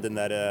about London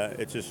that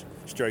it just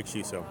strikes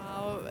you so?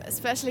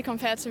 Especially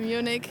compared to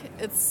Munich,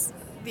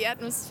 the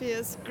atmosphere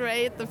is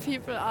great. The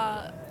people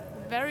are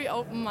very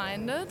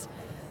open-minded,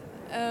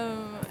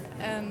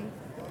 and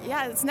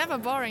yeah, it's never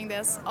boring.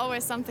 There's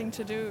always something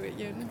to do.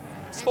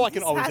 So I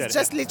can always has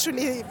just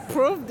literally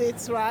proved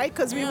it, right?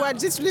 Because we were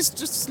just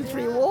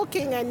literally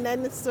walking, and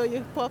then so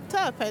you popped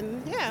up,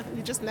 and yeah,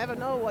 you just never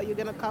know what you're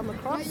gonna come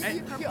across.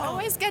 You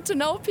always get to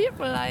know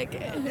people, like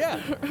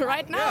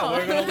right now. Yeah,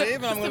 we're gonna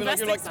leave, and I'm gonna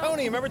be like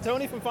Tony. Remember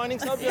Tony from Finding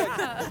Subjects?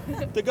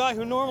 The guy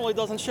who normally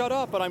doesn't shut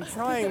up, but I'm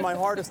trying my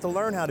hardest to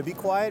learn how to be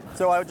quiet.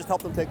 So I would just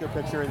help them take their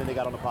picture, and then they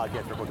got on the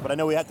podcast real quick. But I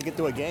know we have to get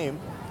to a game.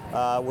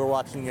 We're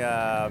watching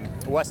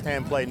West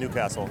Ham play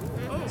Newcastle.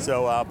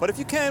 So, but if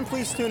you can,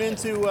 please tune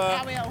into.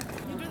 I will.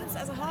 You do this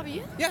as a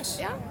hobby? Yes.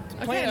 Yeah.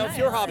 It's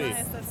your hobby.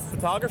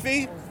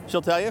 Photography.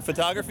 She'll tell you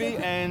photography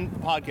and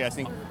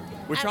podcasting.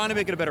 We're trying to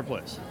make it a better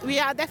place. We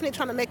are definitely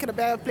trying to make it a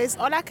better place.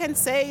 All I can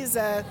say is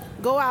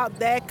go out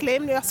there,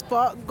 claim your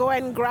spot, go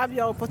and grab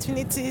your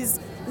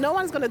opportunities. No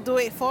one's going to do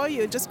it for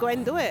you. Just go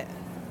and do it.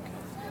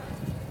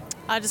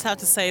 I just have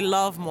to say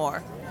love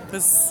more.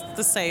 Just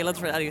to say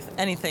literally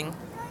anything.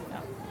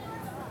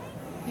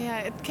 Yeah,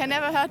 it can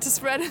never hurt to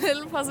spread a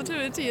little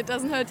positivity. It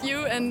doesn't hurt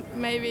you, and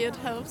maybe it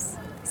helps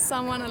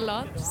someone a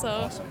lot.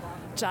 So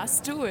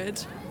just do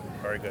it.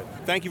 Very good.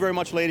 Thank you very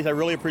much, ladies. I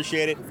really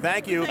appreciate it.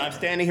 Thank you. I'm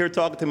standing here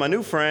talking to my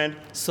new friend,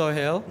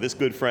 Sohail. This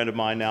good friend of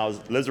mine now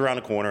lives around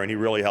the corner, and he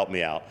really helped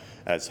me out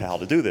as to how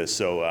to do this.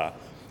 So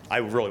I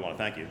really want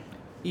to thank you.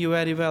 You're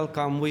very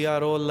welcome. We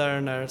are all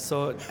learners,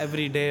 so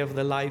every day of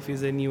the life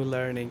is a new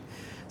learning.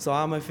 So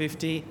I'm a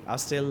 50, I'm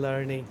still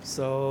learning.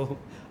 So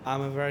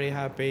I'm very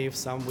happy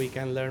if we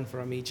can learn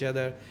from each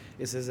other.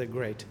 This is a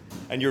great.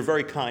 And you're a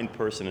very kind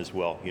person as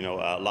well.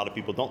 A lot of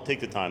people don't take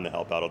the time to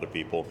help out other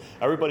people.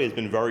 Everybody has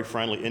been very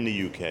friendly in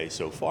the UK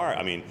so far.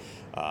 I mean,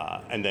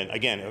 And then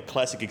again, a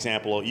classic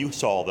example, you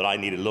saw that I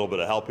needed a little bit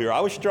of help here. I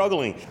was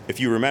struggling. If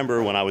you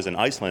remember, when I was in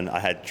Iceland, I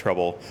had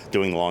trouble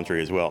doing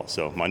laundry as well.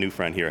 So my new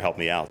friend here helped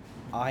me out.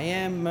 I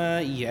am,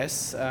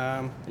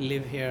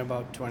 live here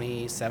about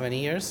 27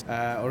 years.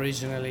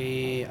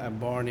 Originally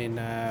born in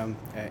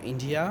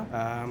India.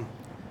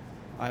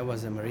 I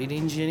was a marine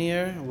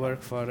engineer,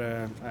 worked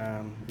for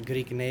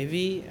Greek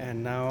Navy,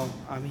 and now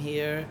I'm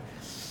here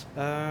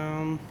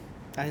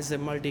as a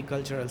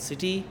multicultural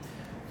city.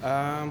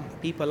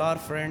 People are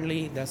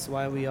friendly, that's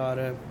why we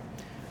are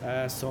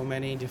so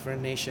many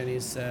different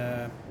nations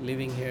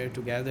living here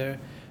together.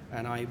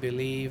 And I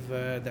believe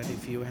that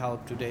if you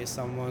help today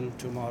someone,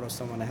 tomorrow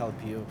someone will help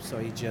you. So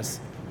it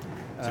just...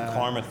 It's a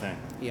karma thing.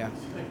 Yeah.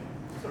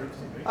 Sorry,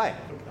 hi.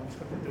 I'm just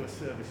going to do a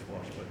service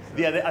wash. But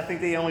Yeah, I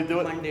think they only do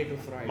it Monday to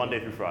Friday. Monday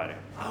through Friday.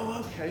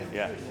 Oh, okay.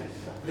 Yeah.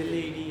 The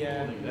lady...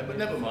 but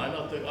never mind,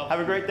 I'll do.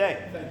 Have a great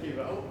day. Thank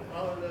you.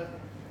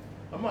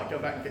 I might go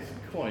back and get some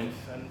coins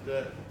and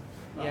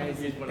Yeah, I'll is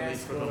use it one of these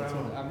best for for, a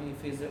long time. I mean,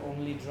 if it's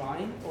only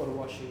drying or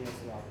washing as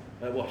well?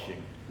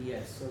 Washing.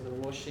 Yes, so the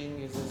washing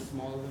is a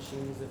small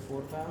machine is a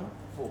 4 pound.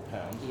 4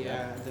 pounds.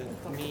 Yeah,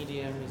 the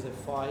medium is a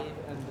 5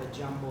 and the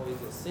jumbo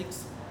is a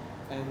 6.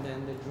 And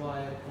then the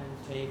dryer can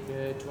take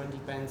 20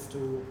 pence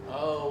to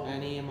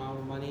any amount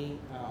of money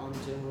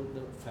until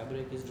the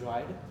fabric is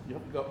dried. You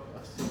haven't got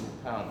a single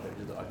pound there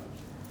that I can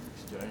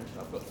exchange.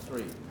 I've got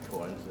 3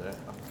 coins there.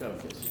 I can go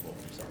and get some more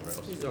from somewhere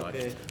else. It's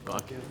okay.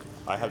 But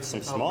I have some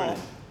Oh, small. brilliant.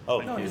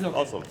 Oh, Thank you. it's okay.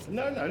 Awesome.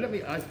 No, let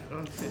me. I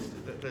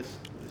insist that there's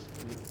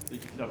you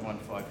don't mind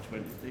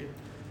 5.20, do you?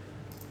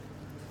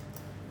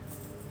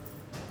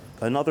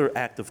 Another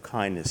act of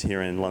kindness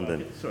here in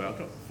London. Sorry, I've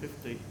got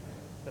 50.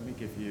 Let me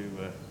give you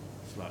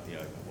slightly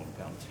over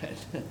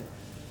 £1.10.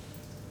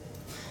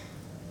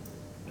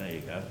 There you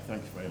go.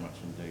 Thanks very much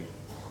indeed.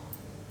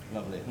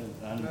 Lovely.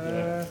 And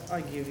I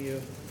give you.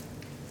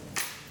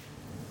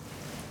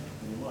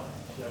 you might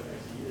show me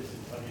this is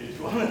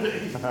unusual one of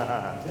these.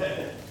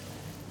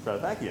 So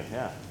thank you.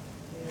 Yeah.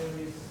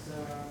 Here is.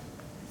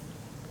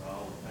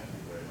 Oh, thank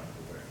you very much.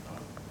 You're very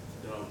kind.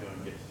 Then I'll go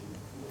and get some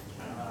more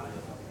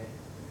candles.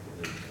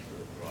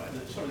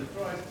 Sorry, the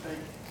dryers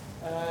take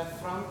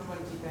From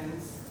 20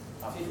 pence,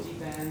 50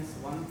 pence,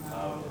 £1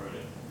 pound,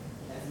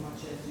 as much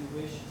as you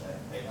wish.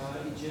 It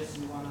just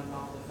you want to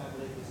know the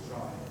fabric is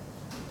dry.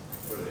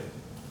 Brilliant.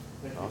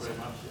 Thank you very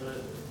much.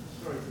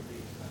 Sorry to be.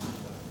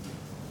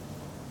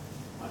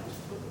 I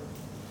just put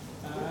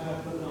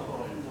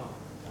No.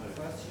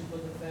 First you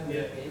put the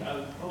fabric in.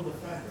 Oh, the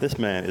fabric. This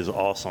man is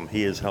awesome.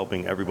 He is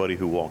helping everybody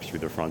who walks through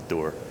the front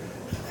door.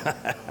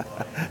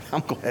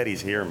 I'm glad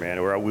he's here, man.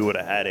 Or we would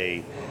have had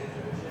a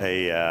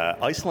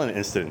Iceland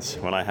instance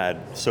when I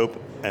had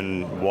soap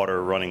and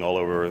water running all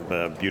over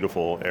the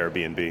beautiful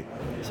Airbnb.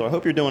 So I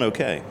hope you're doing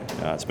okay.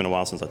 It's been a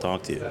while since I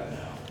talked to you.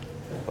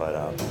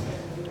 But,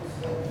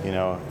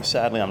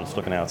 sadly, I'm just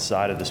looking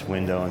outside of this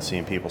window and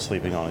seeing people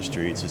sleeping on the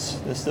streets.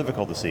 It's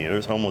difficult to see.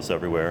 There's homeless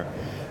everywhere,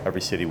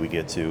 every city we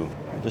get to.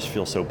 I just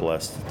feel so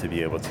blessed to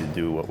be able to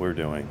do what we're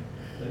doing.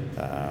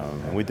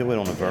 And we do it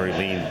on a very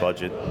lean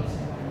budget.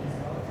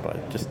 But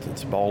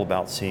it's all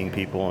about seeing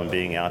people and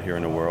being out here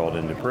in the world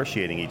and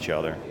appreciating each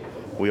other.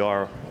 We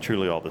are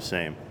truly all the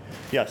same.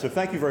 Yeah, so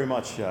thank you very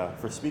much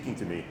for speaking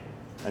to me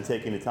and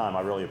taking the time.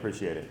 I really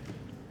appreciate it.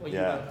 Well,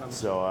 you're welcome.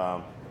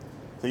 So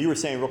you were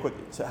saying real quick,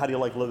 so how do you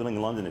like living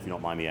in London, if you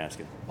don't mind me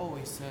asking? Oh,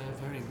 it's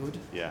very good.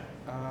 Yeah.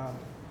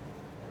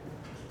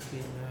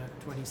 Been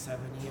 27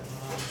 years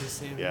around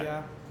this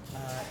area.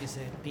 It's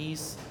a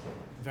peace,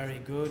 very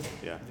good.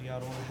 Yeah. We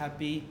are all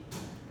happy.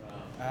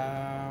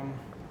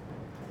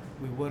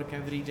 We work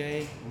every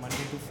day, Monday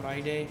to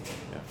Friday.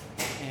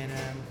 Yeah. And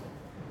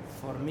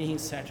for me,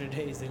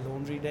 Saturday is a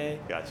laundry day.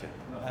 Gotcha.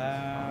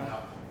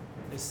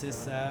 This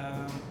is.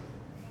 Can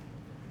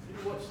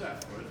you watch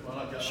that for us while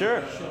I go?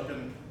 Sure.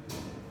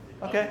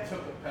 Okay. I took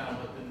a pound,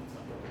 but didn't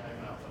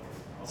came out.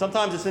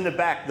 Sometimes it's in the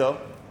back, though.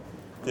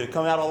 Did it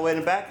come out all the way in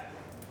the back?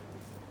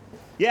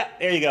 Yeah,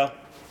 there you go.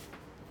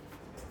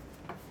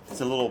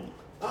 It's a little...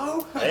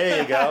 Oh!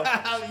 There you go.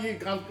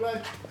 I'm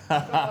glad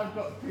I've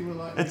got people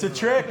like It's a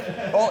trick.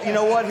 Oh, you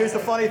know what? Here's the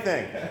funny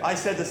thing. I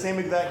said the same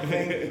exact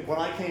thing when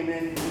I came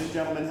in. This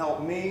gentleman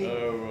helped me,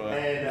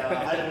 and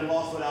I'd have been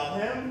lost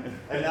without him.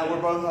 And now we're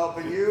both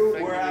helping you.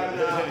 We're having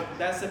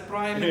That's a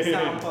prime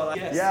example.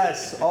 Yes.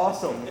 Yes,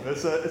 awesome.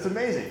 It's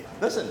amazing.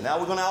 Listen, now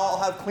we're gonna all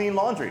have clean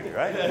laundry,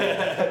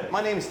 right?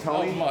 My name is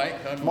Tony. Oh,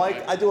 Mike.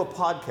 Mike, I do a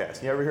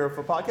podcast. You ever hear of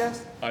a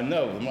podcast? I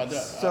know.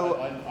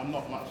 I'm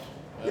not much.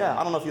 Yeah,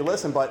 I don't know if you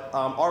listen, but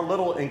our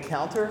little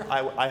encounter,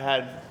 I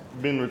had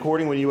been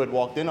recording when you had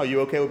walked in. Are you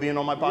okay with being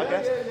on my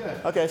podcast?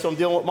 Yeah. Okay, so I'm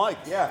dealing with Mike.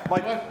 Yeah,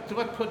 Mike. Do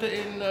I put it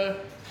in? A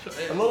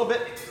little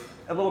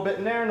bit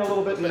in there and a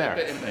little bit in there. A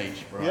bit in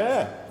each, right?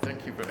 Yeah.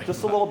 Thank you very much.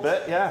 Just a little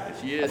bit, yeah.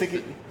 It's years. I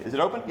think is it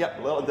open? Yep,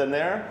 a little then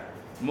there.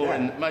 More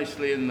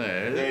mostly in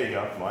there. There you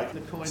go, Mike.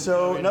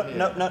 So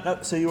no.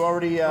 So you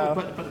already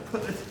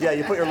yeah,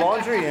 you put your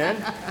laundry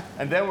in,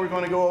 and then we're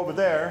going to go over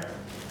there,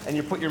 and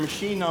you put your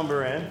machine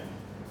number in,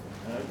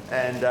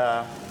 and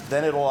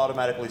then it'll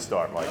automatically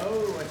start, Mike.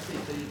 Oh, I see.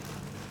 So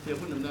See, I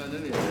wouldn't have known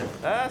any of this.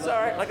 That's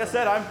all right. Like I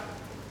said, I'm...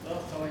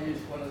 Last time I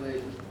used one of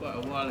these was quite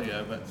a while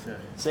ago, but...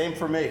 Same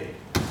for me.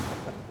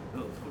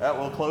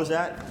 We'll close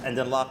that and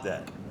then lock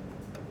that.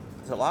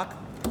 Is it lock?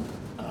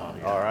 Oh,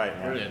 yeah. All right.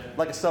 Brilliant.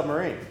 Like a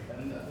submarine.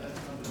 And that's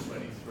number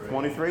 23.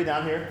 23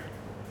 down here.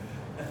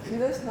 See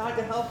this? Now I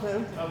can help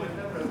him. I would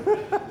never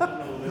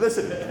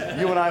Listen,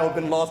 you and I have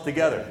been lost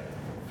together.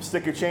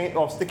 Stick your chain,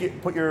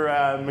 put your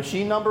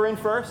machine number in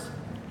first.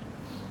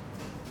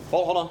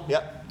 Hold on.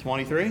 Yep.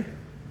 23.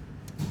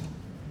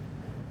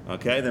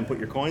 Okay, then put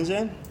your coins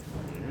in.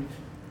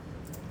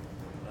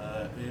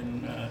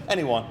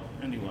 Anyone.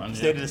 Anyone.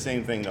 Stay to the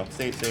same thing though.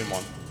 Same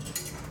one.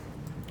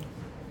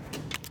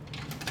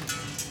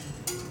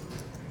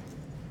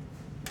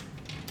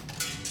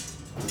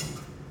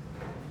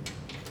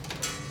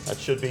 That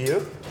should be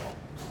you.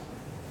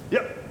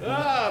 Yep.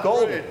 Ah,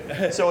 golden.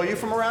 brilliant. So are you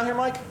from around here,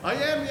 Mike? I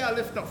am, yeah. I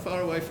live not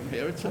far away from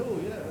here at all,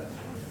 yeah.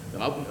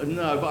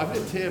 No, but I've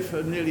lived here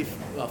for nearly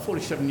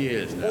 47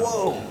 years now.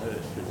 Whoa.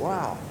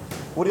 Wow.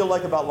 What do you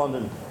like about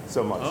London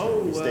so much?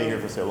 You stay here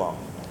for so long.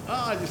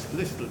 I just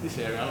this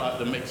area. I like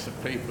the mix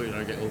of people. You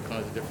know, get all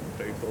kinds of different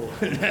people.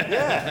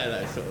 Yeah.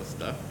 That sort of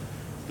stuff.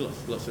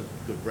 Lots of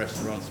good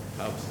restaurants,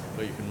 pubs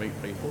where you can meet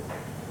people.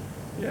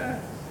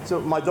 Yeah.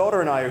 So my daughter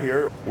and I are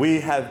here.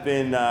 We have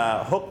been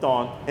hooked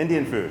on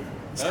Indian food.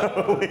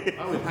 So we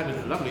had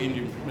a lovely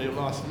Indian meal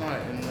last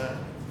night in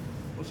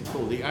what's it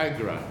called? The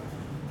Agra.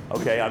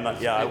 Okay, I'm not.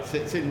 Yeah.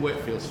 It's in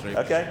Whitfield Street.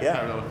 Okay. Yeah.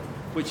 Parallel,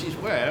 which is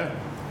where,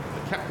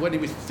 when he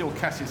was still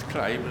Cassius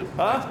Clay,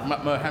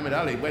 Muhammad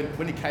Ali,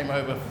 when he came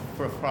over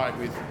for a fight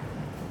with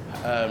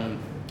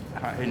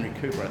Henry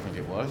Cooper, I think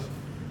it was,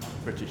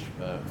 British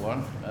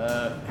one,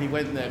 he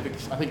went there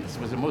because I think this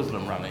was a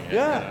Muslim running it.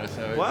 Yeah. You know,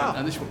 so wow.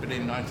 And this would have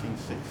been in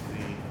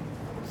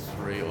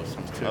 1963 or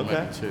something, okay.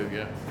 maybe two,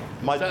 yeah.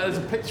 So there's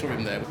a picture of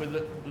him there with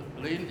the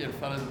Indian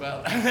fellas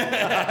about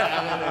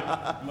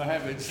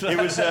Muhammad. He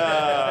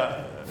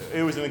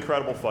was an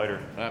incredible fighter.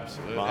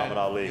 Absolutely. Muhammad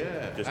Ali.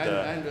 Yeah. Just,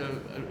 and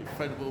an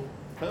incredible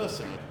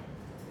person.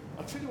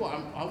 I'll tell you what,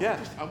 I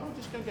want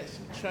just go get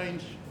some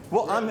change.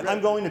 Well, I'm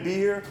going to be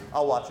here.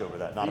 I'll watch over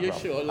that. Not a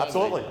problem. Sure? Lovely.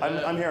 Absolutely.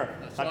 I'm here.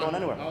 Not going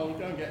anywhere. I'll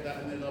go and get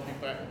that and then I'll be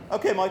back.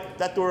 Okay, Mike.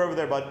 That door over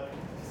there, bud.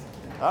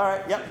 All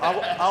right. Yep.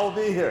 I'll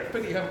be here.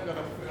 Pity you haven't got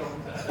a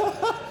film.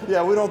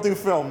 Yeah, we don't do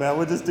film, man.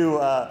 We just do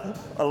a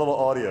little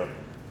audio.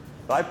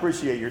 But I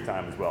appreciate your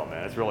time as well,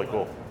 man. It's really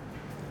cool.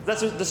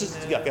 This is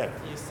yeah. Go ahead.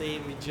 You see,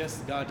 we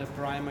just got a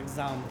prime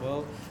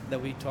example that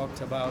we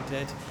talked about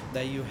it,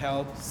 that you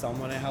help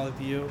someone to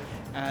help you,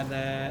 and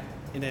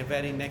in a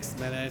very next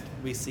minute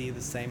we see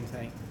the same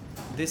thing.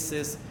 This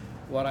is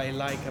what I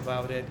like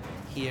about it.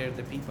 Here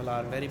the people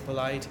are very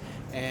polite,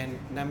 and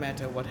no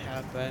matter what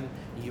happened,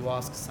 you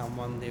ask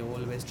someone, they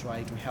always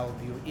try to help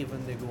you,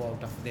 even they go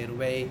out of their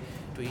way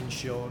to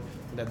ensure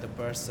that the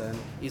person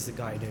is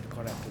guided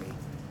correctly.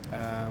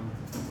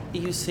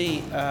 You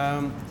see,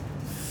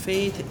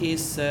 faith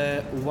is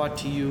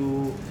what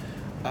you...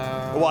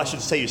 well, I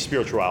should say your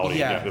spirituality.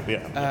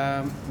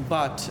 Yeah.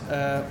 But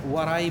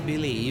what I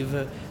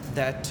believe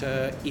that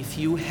if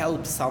you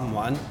help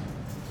someone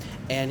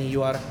and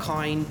you are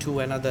kind to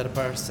another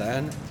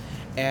person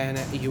and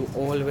you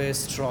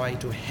always try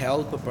to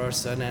help a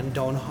person and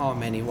don't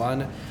harm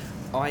anyone,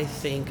 I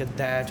think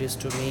that is,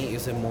 to me,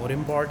 is more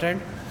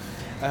important.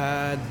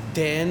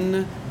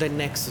 Then the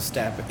next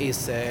step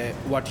is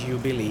what you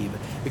believe,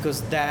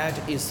 because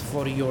that is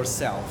for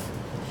yourself.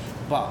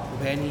 But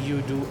when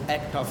you do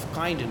act of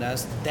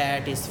kindness,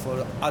 that is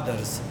for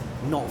others,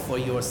 not for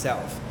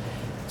yourself.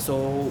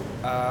 So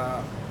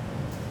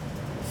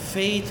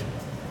faith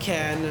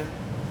can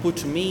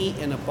put me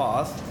in a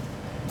path,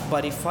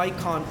 but if I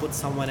can't put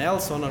someone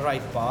else on the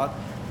right path,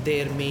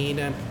 there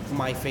mean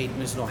my faith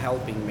is not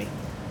helping me.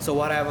 So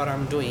whatever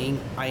I'm doing,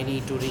 I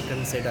need to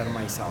reconsider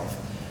myself.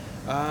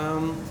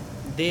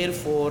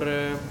 Therefore,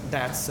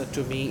 that's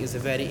to me is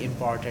very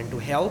important to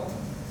help,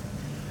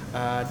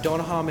 don't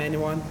harm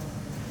anyone,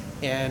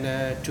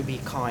 and to be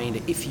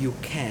kind if you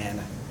can.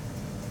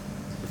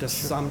 Because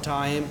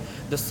sometimes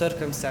the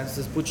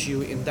circumstances put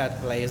you in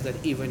that place that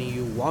even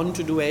you want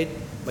to do it,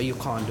 but you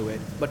can't do it.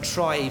 But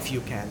try if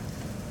you can.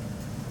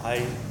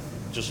 I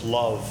just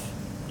love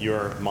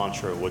your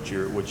mantra, what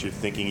you're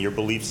thinking, your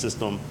belief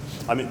system.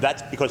 I mean,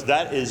 that's because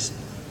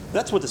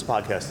that's what this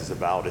podcast is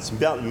about. It's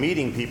about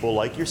meeting people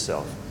like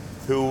yourself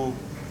who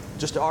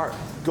just are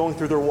going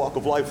through their walk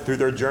of life, through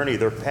their journey,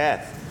 their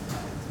path.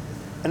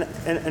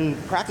 And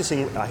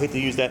practicing, I hate to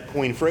use that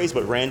coined phrase,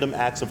 but random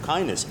acts of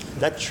kindness.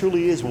 That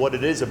truly is what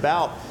it is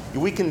about.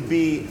 We can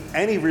be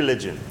any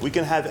religion, we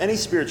can have any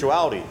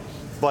spirituality,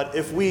 but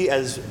if we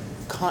as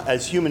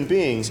human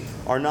beings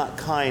are not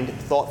kind,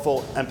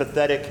 thoughtful,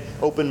 empathetic,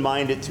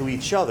 open-minded to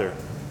each other,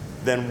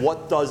 then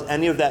what does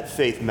any of that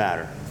faith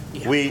matter?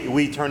 Yeah.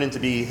 We turn into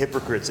be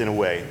hypocrites in a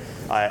way.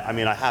 I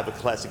mean, I have a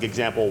classic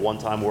example one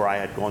time where I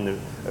had gone to,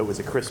 it was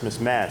a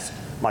Christmas mass.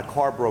 My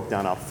car broke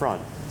down out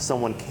front.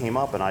 Someone came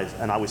up and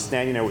I was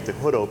standing there with the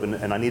hood open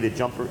and I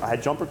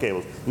had jumper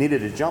cables, needed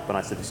to jump, and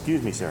I said,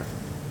 "Excuse me, sir,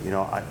 you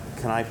know,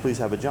 can I please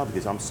have a jump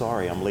because I'm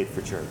sorry, I'm late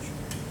for church."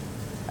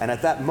 And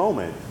at that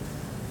moment,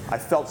 I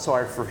felt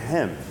sorry for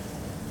him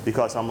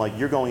because I'm like,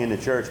 you're going into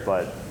church,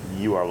 but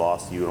you are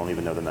lost. You don't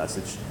even know the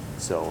message.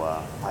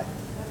 So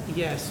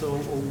Yeah, so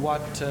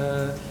what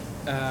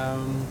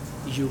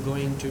you're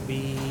going to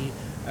be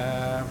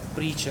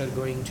preacher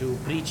going to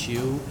preach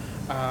you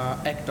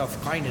act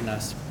of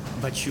kindness,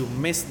 but you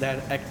miss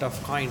that act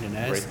of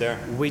kindness Right there.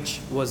 which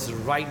was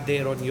right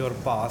there on your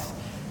path,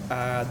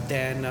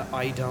 then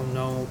I don't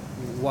know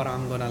what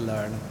I'm gonna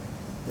learn.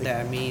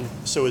 I mean,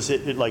 So is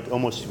it like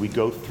almost we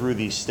go through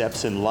these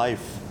steps in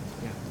life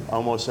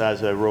almost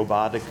as a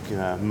robotic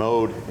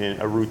mode, in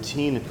a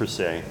routine per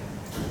se,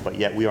 but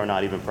yet we are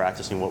not even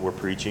practicing what we're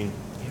preaching?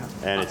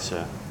 And it's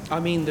I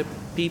mean, the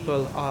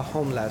people are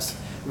homeless.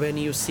 When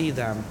you see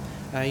them,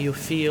 you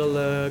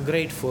feel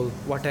grateful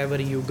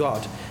whatever you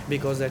got,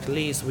 because at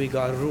least we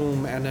got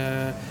room and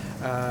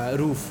a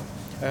roof.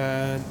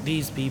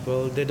 These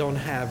people, they don't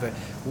have it.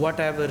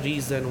 Whatever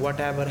reason,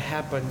 whatever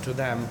happened to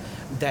them,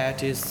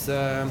 that is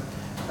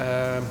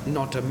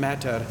not a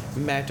matter.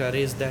 Matter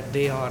is that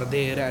they are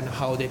there and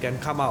how they can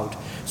come out.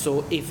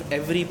 So if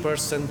every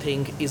person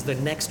think is the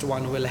next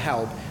one will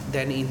help,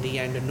 then in the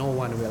end no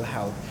one will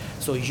help.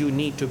 So you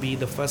need to be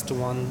the first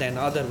one, then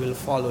other will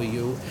follow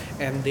you,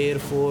 and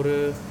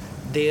therefore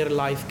their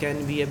life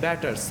can be a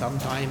better.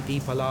 Sometimes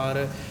people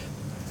are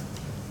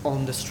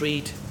on the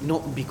street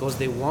not because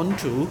they want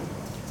to.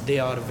 They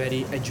are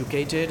very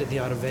educated, they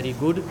are very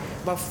good,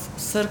 but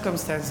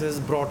circumstances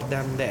brought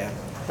them there.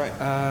 Right.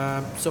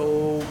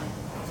 So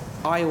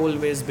I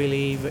always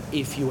believe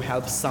if you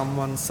help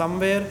someone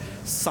somewhere,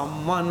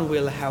 someone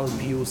will help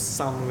you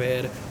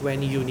somewhere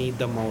when you need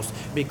the most.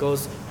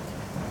 Because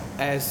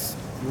as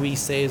we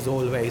say as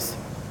always,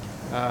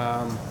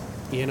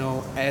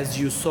 as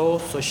you sow,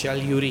 so shall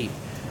you reap.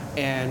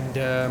 And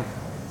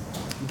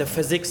the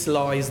physics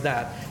law is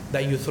that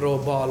you throw a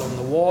ball on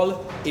the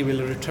wall, it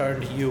will return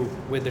to you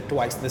with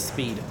twice the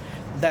speed.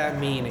 That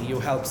means you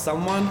help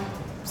someone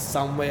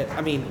somewhere.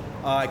 I mean,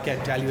 I can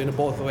tell you in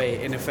both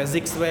way, in a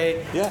physics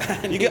way.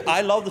 Yeah,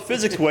 I love the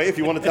physics way. If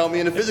you want to tell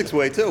me in a physics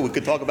way too, we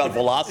could talk about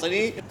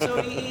velocity.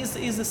 So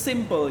it's a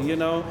simple,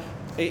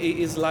 It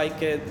is like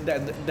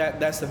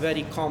that's a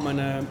very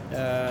common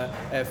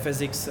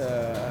physics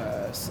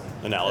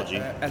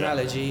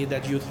analogy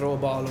that you throw a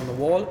ball on the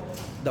wall,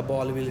 the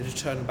ball will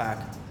return back,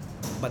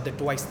 but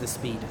twice the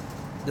speed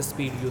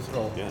you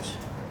throw. Yes.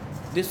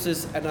 This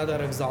is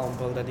another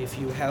example that if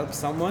you help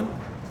someone,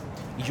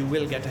 you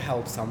will get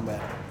help somewhere.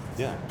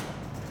 Yeah.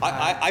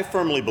 I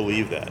firmly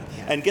believe that.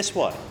 And guess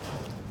what?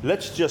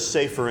 Let's just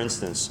say, for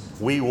instance,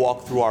 we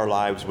walk through our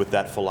lives with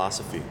that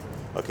philosophy,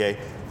 okay?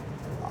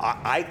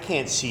 I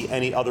can't see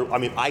any other,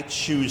 I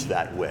choose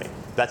that way.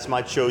 That's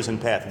my chosen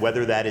path,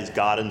 whether that is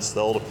God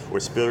instilled or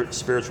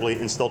spiritually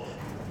instilled.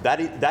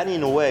 That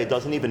in a way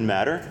doesn't even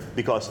matter,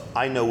 because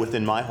I know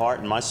within my heart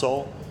and my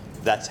soul,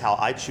 that's how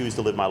I choose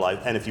to live my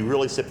life. And if you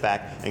really sit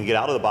back and get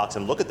out of the box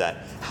and look at that,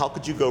 how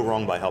could you go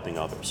wrong by helping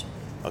others?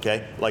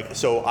 Okay?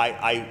 So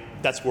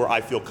that's where I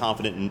feel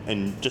confident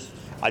and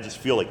I just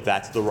feel like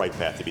that's the right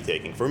path to be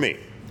taking for me.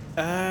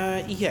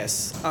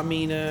 Yes,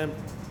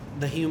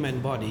 the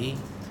human body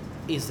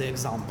is the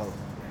example.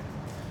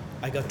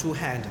 I got two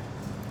hands.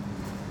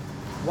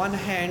 One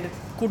hand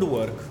could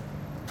work,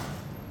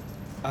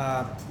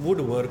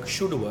 would work,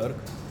 should work,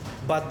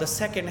 but the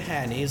second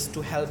hand is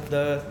to help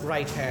the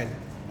right hand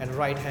and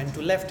right hand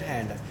to left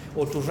hand,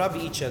 or to rub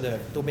each other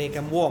to make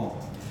them warm.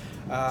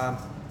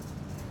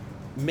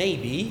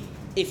 Maybe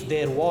if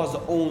there was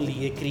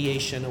only a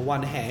creation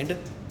one hand,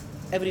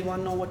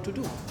 everyone know what to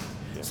do.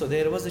 Yeah. So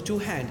there was a two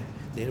hand,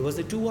 there was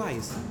a two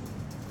eyes.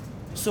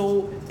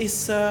 So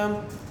it's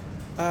you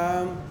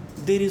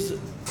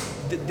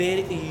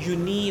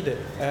need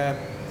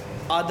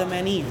Adam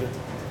and Eve.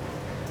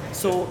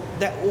 So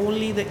that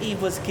only the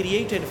Eve was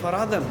created for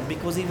Adam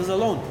because he was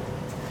alone.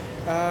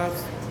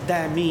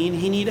 That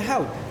means he need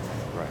help.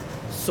 Right.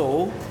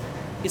 So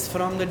it's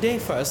from the day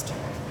first,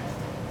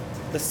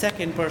 the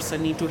second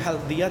person need to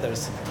help the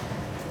others.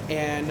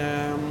 And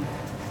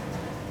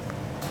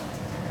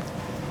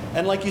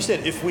like you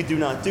said, if we do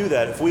not do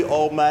that, if we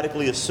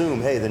automatically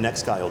assume, hey, the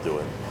next guy will do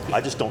it.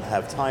 I just don't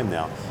have time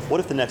now. What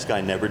if the next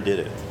guy never did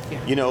it?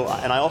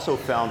 Yeah. And I also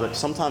found that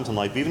sometimes in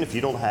life, even if you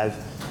don't have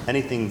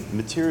anything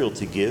material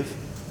to give,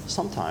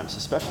 sometimes,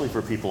 especially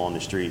for people on the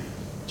street,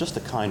 just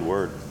a kind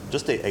word,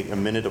 just a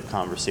minute of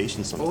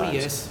conversation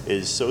sometimes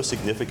is so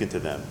significant to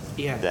them.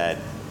 Yeah. That,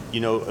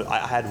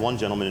 I had one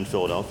gentleman in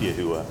Philadelphia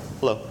who,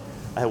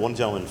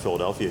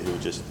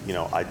 just,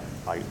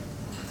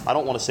 I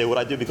don't want to say what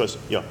I do because,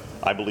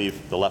 I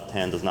believe the left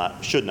hand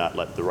should not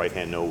let the right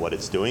hand know what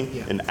it's doing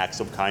in acts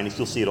of kindness.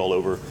 You'll see it all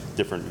over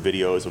different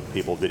videos of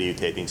people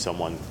videotaping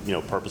someone,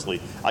 purposely.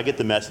 I get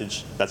the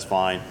message, that's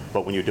fine,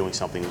 but when you're doing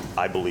something,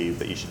 I believe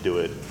that you should do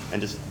it and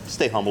just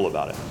stay humble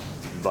about it.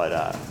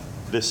 But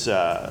this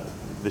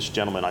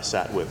gentleman I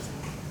sat with,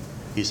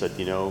 he said,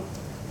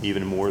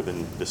 even more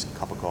than this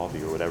cup of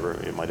coffee or whatever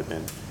it might have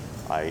been,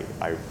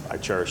 I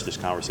cherish this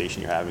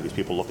conversation you're having because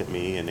people look at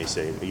me and they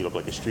say, you look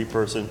like a street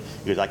person,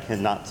 because I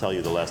cannot tell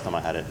you the last time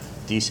I had a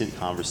decent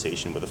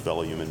conversation with a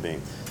fellow human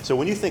being. So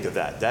when you think of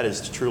that, that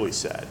is truly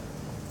sad.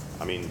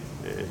 I mean,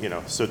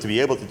 so to be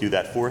able to do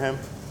that for him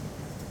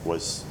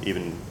was,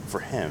 even for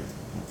him,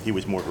 he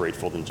was more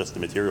grateful than just the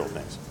material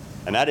things.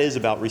 And that is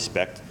about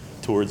respect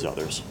towards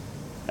others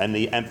and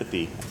the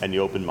empathy and the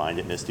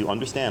open-mindedness to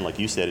understand, like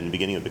you said in the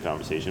beginning of the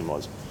conversation,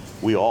 was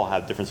we all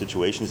have different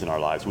situations in our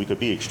lives. We could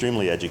be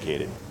extremely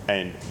educated.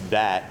 And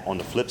that, on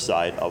the flip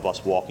side of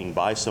us walking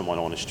by someone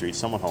on the street,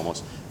 someone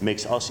homeless,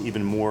 makes us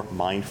even more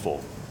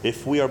mindful,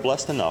 if we are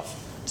blessed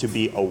enough to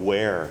be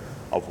aware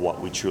of what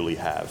we truly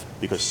have.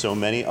 Because so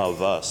many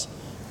of us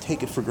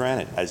take it for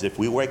granted, as if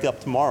we wake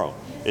up tomorrow,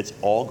 it's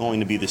all going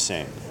to be the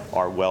same.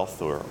 Our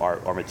wealth or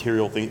our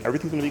material things,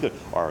 everything's going to be good.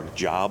 Our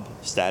job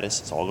status,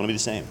 it's all going to be the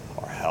same.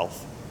 Our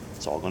health,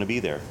 it's all going to be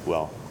there.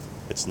 Well,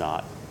 it's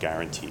not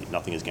guaranteed.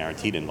 Nothing is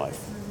guaranteed in life.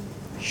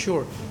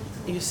 Sure.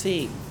 You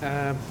see,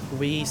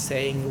 we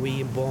saying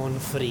we born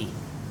free.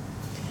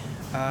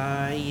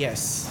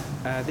 Yes,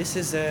 this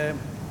is a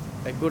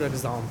good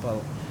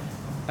example.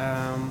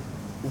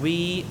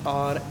 We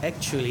are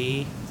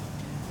actually,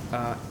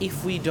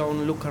 if we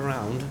don't look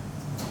around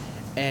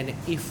and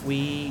if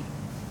we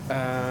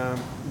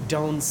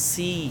don't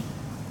see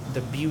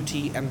the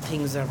beauty and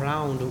things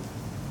around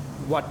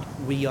what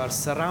we are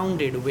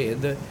surrounded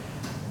with,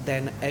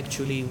 then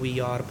actually we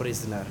are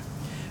prisoner.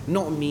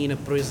 Not mean a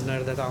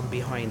prisoner that I'm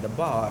behind the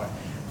bar,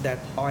 that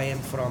I am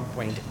from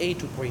point A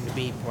to point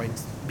B, point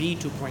B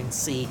to point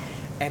C,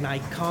 and I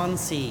can't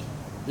see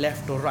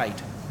left or right.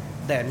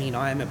 That mean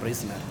I am a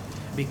prisoner.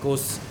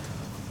 Because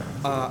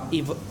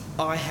if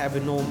I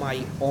have no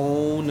my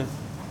own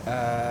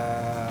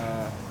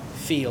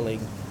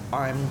feeling,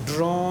 I'm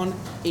drawn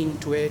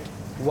into it,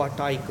 what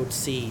I could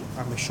see.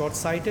 I'm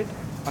short-sighted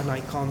and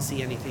I can't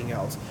see anything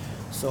else.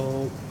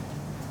 So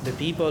the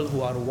people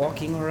who are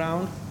walking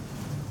around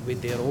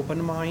with their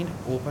open mind,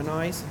 open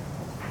eyes,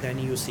 then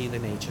you see the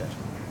nature.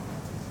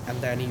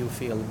 And then you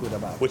feel good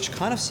about it. Which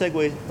kind of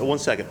segues, 1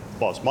 second,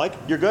 boss. Mike,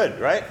 you're good,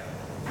 right?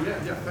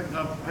 Yeah,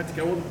 I had to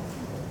go all.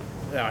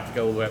 Yeah, I had to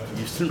go all the way up to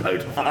Euston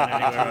Road to find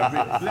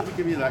anywhere. Let me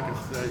give you that.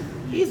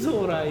 He's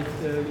all right.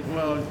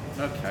 Well,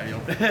 okay.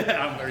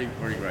 I'm very,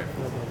 very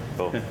grateful.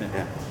 Cool.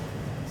 Yeah.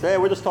 So yeah,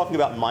 we're just talking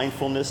about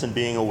mindfulness and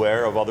being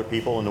aware of other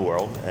people in the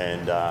world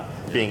and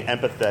being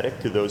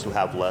empathetic to those who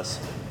have less,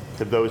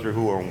 to those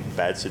who are in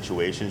bad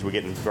situations. We're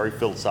getting very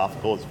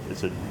philosophical.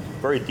 It's a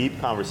very deep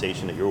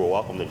conversation that you're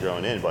welcome to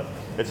join in, but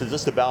it's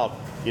just about,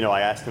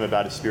 I asked him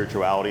about his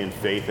spirituality and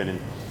faith, and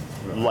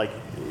like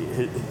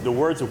the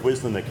words of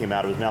wisdom that came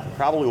out of his mouth,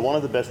 probably one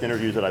of the best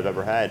interviews that I've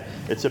ever had.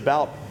 It's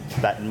about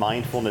that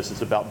mindfulness.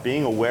 It's about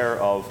being aware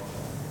of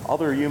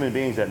other human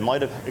beings that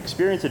might have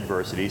experienced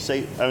adversity.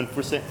 Say,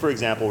 for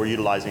example, we're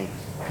utilizing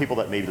people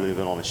that may be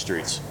living on the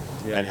streets,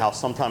 and how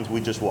sometimes we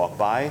just walk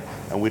by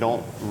and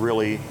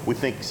we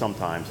think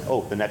sometimes,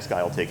 oh, the next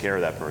guy will take care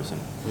of that person.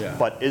 Yeah.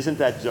 But isn't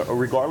that,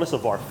 regardless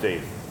of our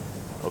faith,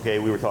 okay,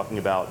 we were talking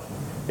about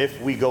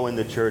if we go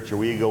into church or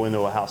we go into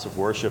a house of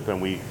worship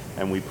and we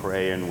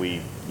pray and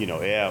we're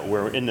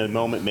in the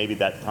moment, maybe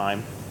that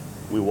time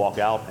we walk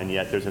out, and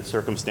yet there's a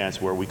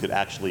circumstance where we could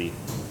actually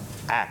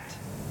act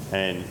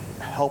and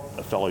help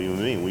a fellow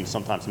human being. We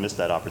sometimes miss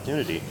that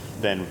opportunity.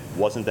 Then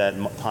wasn't that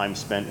time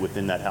spent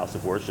within that house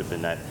of worship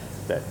and that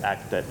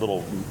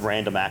little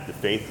random act of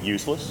faith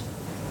useless?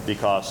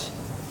 Because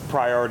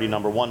priority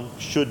number one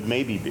should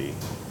maybe be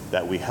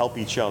that we help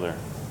each other,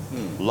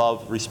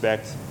 love,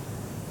 respect,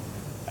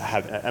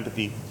 have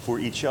empathy for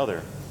each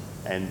other.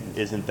 And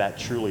isn't that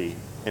truly,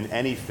 in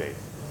any faith,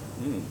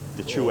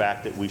 the true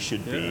act that we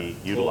should be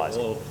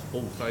utilizing? All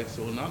faiths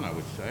or none, I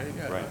would say.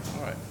 Yeah, right.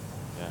 All right.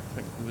 Yeah. I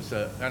think there was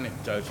an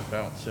anecdote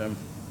about there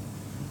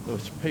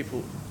was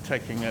people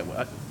taking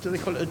do they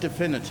call it a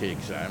divinity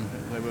exam?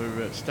 They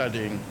were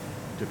studying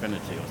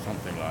divinity or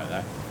something like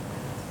that.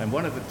 And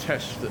one of the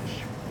tests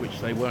which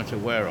they weren't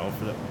aware of,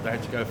 that they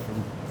had to go from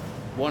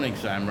one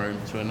exam room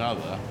to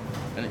another,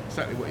 and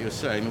exactly what you were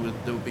saying,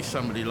 there would be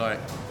somebody like,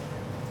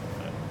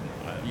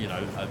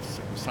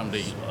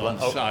 somebody on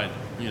the side,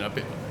 a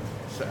bit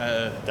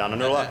down on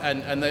their luck,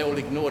 and they all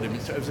ignored him.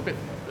 So it was a bit.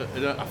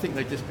 I think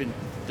they'd just been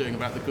doing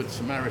about the Good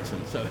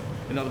Samaritan. So,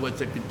 in other words,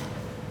 they'd been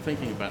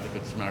thinking about the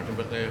Good Samaritan,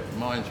 but their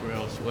minds were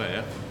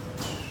elsewhere,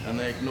 and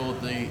they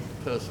ignored the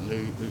person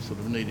who sort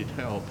of needed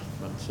help.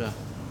 But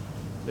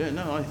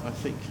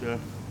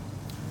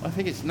I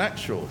think it's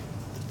natural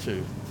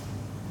to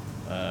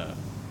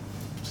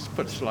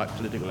put a slight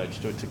political edge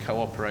to it, to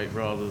cooperate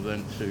rather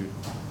than to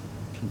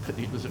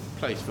compete. There's a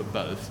place for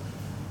both.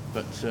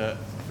 But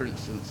for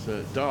instance,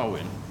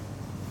 Darwin,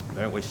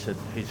 they always said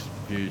his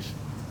views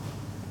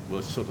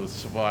was sort of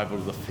survival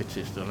of the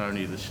fittest and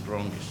only the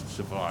strongest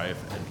survive,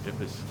 and it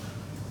was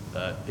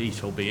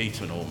eat or be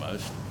eaten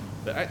almost.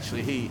 But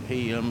actually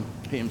he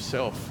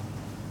himself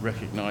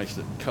recognised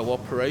that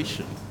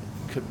cooperation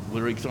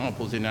were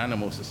examples in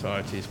animal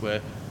societies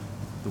where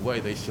the way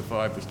they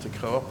survived was to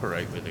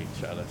cooperate with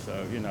each other. So,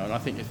 and I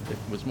think if it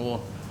was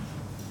more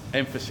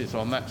emphasis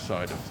on that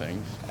side of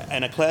things.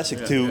 And a classic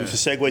Yeah, to yeah.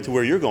 segue to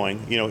where you're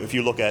going, you know, if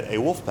you look at a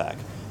wolf pack,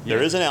 there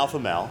Yeah. is an alpha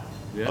male,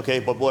 Yeah. okay,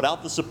 but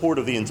without the support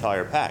of the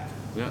entire pack,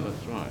 Yeah,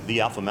 that's right.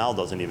 the alpha male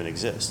doesn't even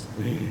exist.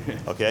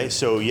 Okay,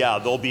 so yeah,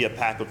 there'll be a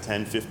pack of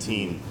 10,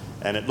 15,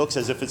 and it looks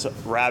as if it's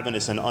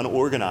ravenous and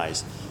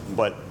unorganized.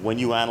 But when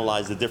you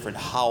analyze the different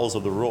howls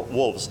of the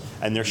wolves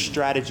and their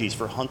strategies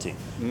for hunting,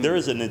 there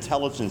is an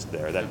intelligence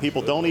there that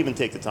people don't even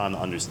take the time to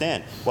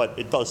understand. But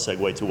it does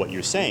segue to what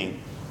you're saying.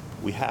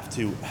 We have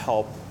to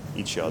help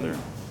each other.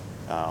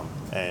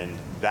 And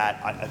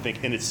that, I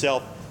think, in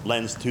itself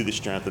lends to the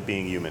strength of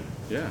being human.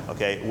 Yeah.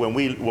 Okay, when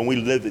we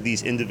live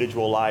these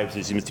individual lives,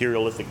 these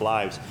materialistic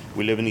lives,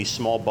 we live in these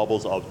small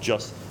bubbles of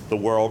just the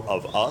world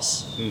of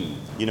us.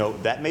 You know,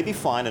 that may be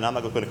fine, and I'm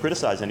not going to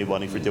criticize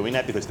anybody for doing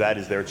that because that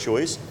is their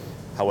choice.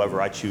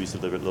 However, I choose to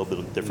live it a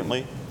little bit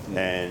differently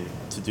and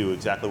to do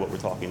exactly what we're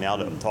talking now,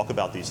 to talk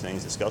about these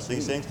things, discuss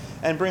these things,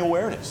 and bring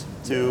awareness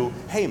to,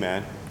 hey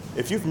man,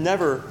 if you've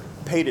never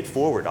paid it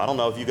forward. I don't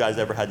know if you guys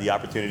ever had the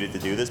opportunity to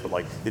do this, but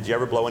like, did you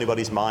ever blow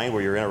anybody's mind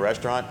where you're in a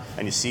restaurant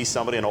and you see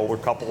somebody, an older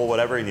couple or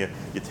whatever, and you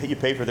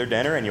pay for their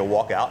dinner and you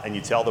walk out and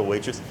you tell the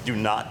waitress, do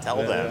not tell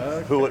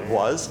them who it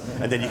was,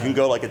 and then you can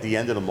go like at the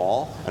end of the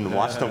mall and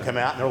watch them come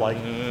out and they're like,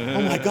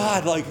 oh my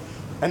God, like,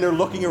 and they're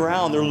looking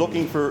around, they're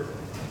looking for,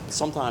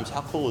 sometimes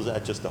how cool is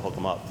that just to hook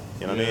them up,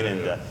 you know what I mean?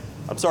 And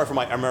I'm sorry for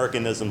my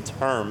Americanism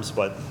terms,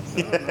 but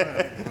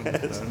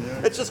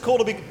it's just cool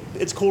to be.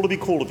 It's cool to be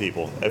cool to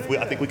people.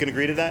 I think we can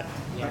agree to that.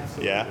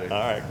 Yeah. All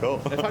right. Cool.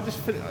 If I just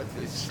finish,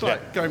 it's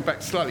like going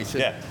back slightly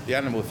to the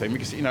animal thing,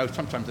 because you know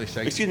sometimes they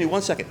say. Excuse me,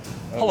 1 second.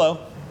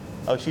 Hello.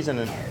 Oh, she's in.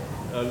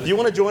 Do you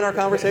want to join our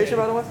conversation,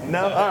 by the way?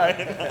 No. All right.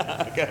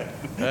 Okay.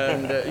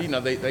 And you know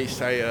they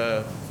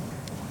say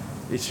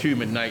it's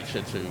human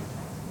nature to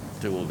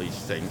do all these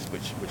things,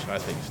 which I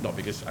think is not,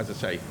 because, as I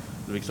say,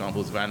 there are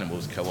examples of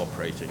animals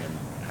cooperating and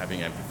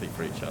having empathy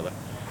for each other.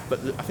 But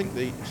I think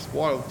the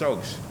wild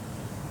dogs,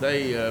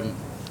 they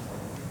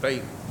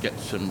get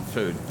some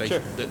food.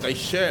 They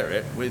share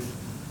it with.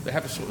 They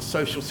have a sort of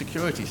social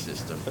security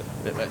system,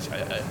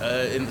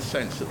 in the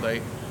sense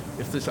that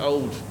if there's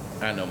old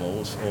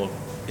animals or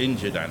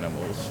injured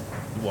animals,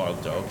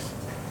 wild dogs,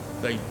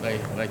 they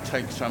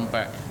take some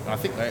back. I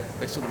think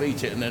they sort of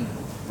eat it and then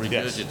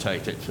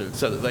regurgitate it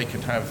so that they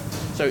can have.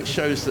 So it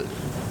shows that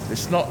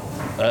it's not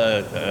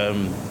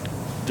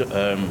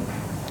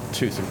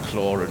tooth and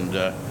claw and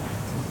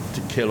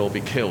to kill or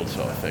be killed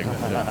sort of thing.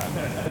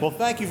 Well,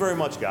 thank you very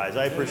much, guys.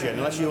 I appreciate it.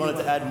 Unless you wanted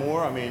to add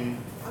more, I mean,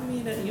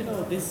 you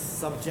know, this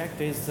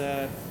subject is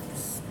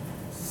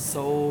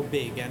so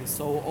big and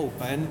so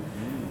open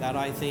that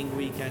I think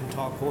we can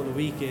talk all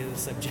week. The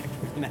subject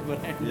will never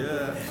end.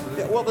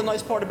 Yeah. Well, the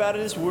nice part about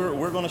it is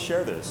we're going to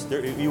share this.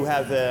 You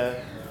have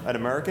an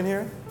American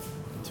here,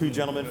 two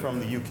gentlemen from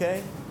the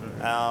UK.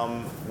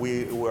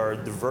 We are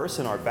diverse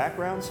in our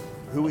backgrounds,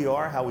 who we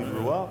are, how we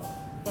grew up.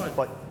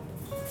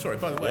 Sorry,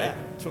 by the way,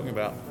 talking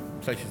about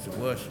places of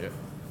worship,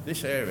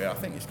 this area, I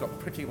think it's got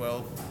pretty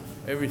well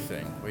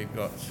everything. We've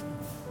got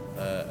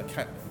a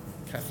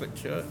Catholic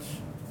church,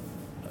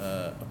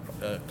 a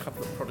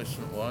couple of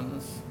Protestant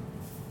ones,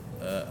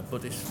 a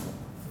Buddhist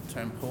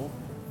temple,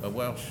 a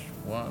Welsh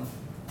one,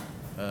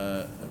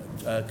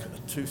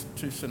 two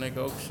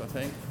synagogues, I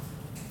think.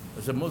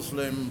 There's a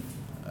Muslim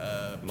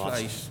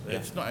place. Yeah.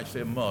 It's not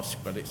actually a mosque,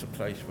 but it's a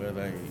place where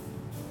they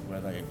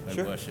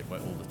worship all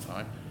the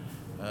time.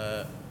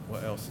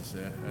 What else is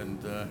there? And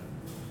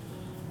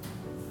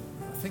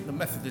I think the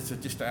Methodists are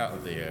just out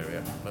of the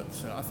area, but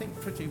I think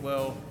pretty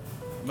well.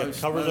 It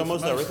covers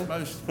almost everything.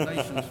 Most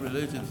nations'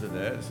 religions are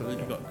there. So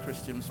you've got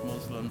Christians,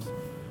 Muslims.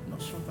 I'm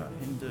not sure about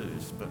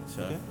Hindus, but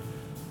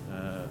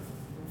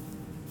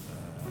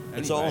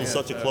it's all in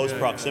such a close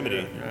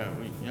proximity.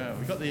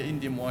 We've got the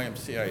Indian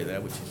YMCA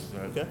there, which is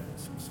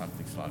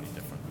something slightly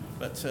different.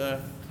 But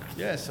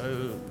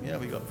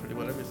we got pretty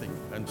well everything.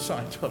 And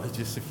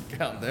Scientologists, if you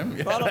count them.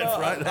 Yeah, that's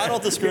right. I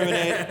don't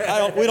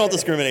discriminate. We don't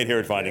discriminate here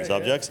at Finding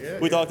Subjects.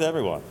 We talk to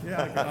everyone.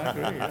 Yeah, I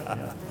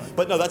agree.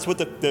 But no, that's what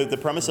the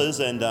premise is,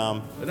 and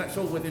that's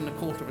all within a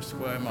quarter of a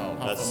square mile.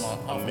 That's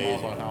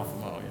amazing. Half a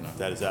mile, you know.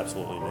 That is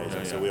absolutely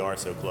amazing. Yeah. So we are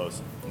so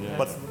close. Yeah.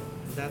 But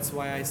that's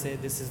why I say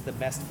this is the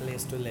best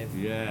place to live.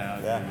 Yeah,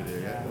 I agree with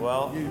you. Yeah.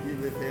 Well, you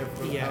live here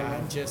for how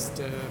long?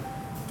 Just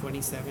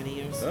 27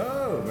 years.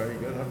 Oh, very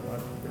good.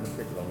 I've been a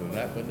bit longer than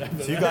that,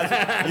 but so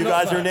you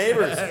guys are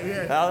neighbors.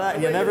 Yeah. How that?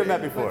 You never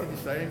met before. Where did you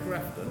say, in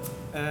Grafton?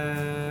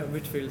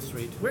 Whitfield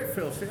Street.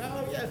 Whitfield Street.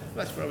 Oh, yeah.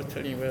 That's where I was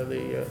telling you where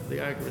the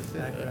Agra is.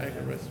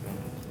 Agra restaurant.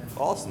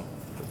 Awesome.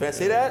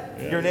 See that?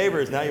 Yeah. Your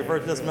neighbors. Now you've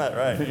just met,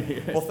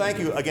 right? Well, thank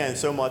you again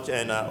so much.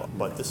 And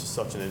but this is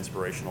such an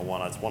inspirational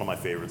one. It's one of my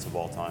favorites of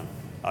all time.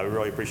 I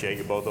really appreciate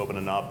you both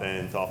opening up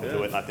and talking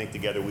to it. And I think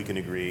together we can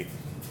agree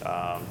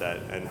that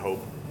and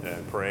hope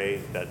and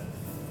pray that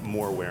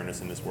more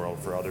awareness in this world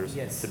for others.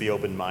 Yes. To be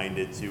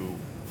open-minded, to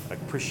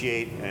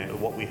appreciate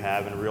what we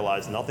have and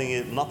realize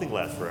nothing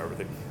lasts forever.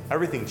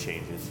 Everything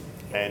changes.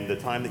 And the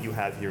time that you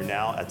have here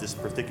now at this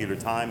particular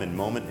time and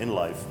moment in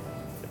life,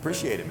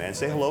 Appreciate it, man.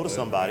 Say hello to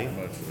somebody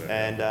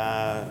and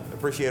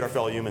appreciate our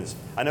fellow humans.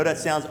 I know that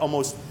sounds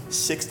almost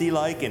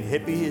 60-like and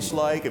hippie-ish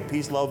like and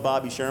peace, love,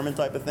 Bobby Sherman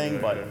type of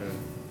thing, but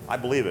I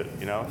believe it,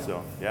 you know,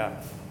 so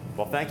yeah.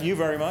 Well, thank you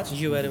very much.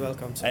 You're very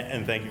welcome, sir.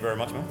 And thank you very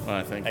much, man. All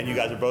right, thank you. And you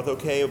guys are both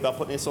okay about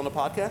putting this on the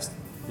podcast?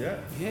 Yeah.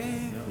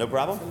 No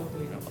problem?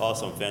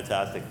 Awesome,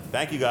 fantastic.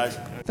 Thank you, guys.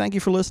 Thank you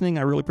for listening.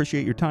 I really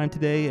appreciate your time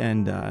today,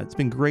 and it's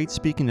been great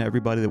speaking to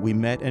everybody that we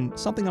met. And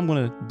something I'm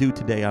going to do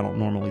today I don't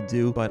normally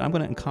do, but I'm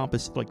going to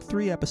encompass like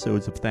 3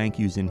 episodes of thank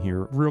yous in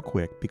here real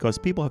quick because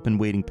people have been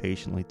waiting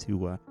patiently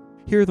to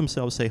hear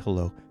themselves say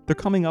hello. They're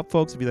coming up,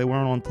 folks, if they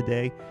weren't on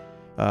today.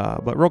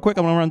 But real quick,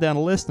 I'm going to run down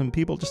the list and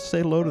people just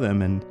say hello to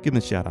them and give them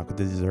a shout out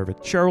because they deserve it.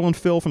 Cheryl and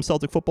Phil from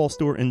Celtic Football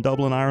Store in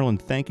Dublin,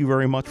 Ireland. Thank you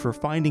very much for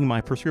finding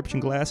my prescription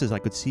glasses. I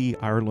could see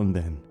Ireland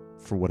then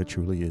for what it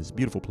truly is.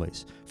 Beautiful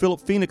place.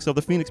 Philip Phoenix of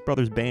the Phoenix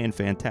Brothers Band.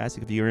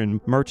 Fantastic. If you're in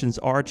Merchant's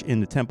Arch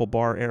in the Temple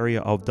Bar area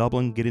of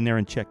Dublin, get in there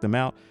and check them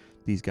out.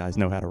 These guys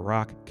know how to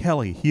rock.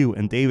 Kelly, Hugh,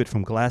 and David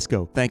from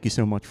Glasgow. Thank you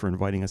so much for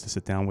inviting us to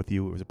sit down with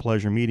you. It was a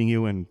pleasure meeting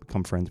you and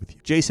become friends with you.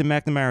 Jason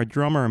McNamara,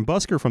 drummer and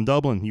busker from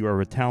Dublin. You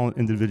are a talented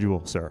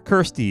individual, sir.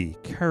 Kirsty,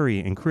 Curry,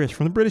 and Chris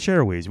from the British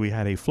Airways. We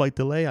had a flight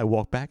delay. I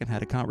walked back and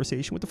had a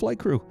conversation with the flight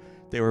crew.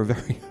 They were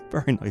very,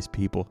 very nice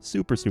people.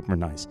 Super, super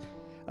nice.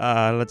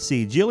 Let's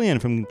see, Jillian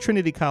from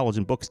Trinity College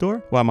and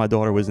Bookstore. While my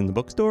daughter was in the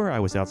bookstore, I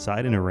was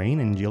outside in the rain,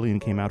 and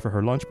Jillian came out for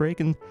her lunch break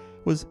and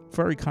was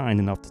very kind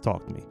enough to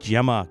talk to me.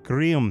 Gemma,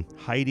 Graham,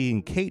 Heidi,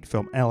 and Kate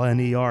from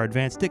LNER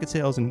Advanced Ticket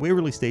Sales in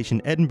Waverley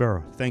Station,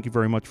 Edinburgh. Thank you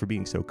very much for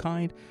being so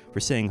kind, for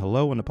saying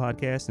hello on the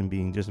podcast, and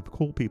being just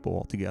cool people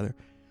all together.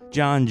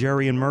 John,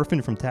 Jerry, and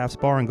Murphin from Taft's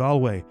Bar in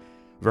Galway.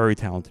 Very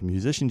talented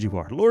musicians you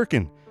are.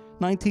 Lorcan,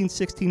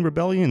 1916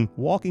 Rebellion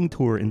Walking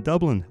Tour in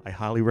Dublin. I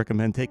highly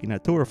recommend taking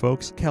that tour,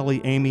 folks. Kelly,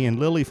 Amy, and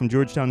Lily from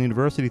Georgetown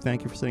University,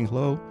 thank you for saying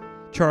hello.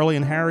 Charlie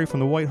and Harry from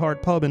the White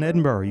Hart Pub in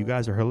Edinburgh. You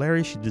guys are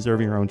hilarious. You deserve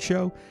your own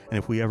show. And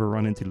if we ever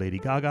run into Lady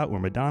Gaga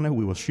or Madonna,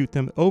 we will shoot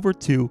them over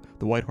to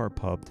the White Hart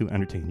Pub to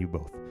entertain you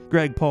both.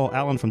 Greg, Paul,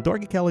 Allen from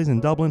Darky Kelly's in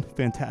Dublin.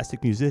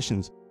 Fantastic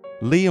musicians.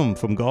 Liam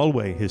from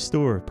Galway, his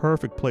store.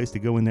 Perfect place to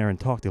go in there and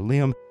talk to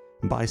Liam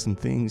and buy some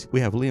things. We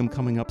have Liam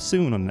coming up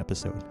soon on an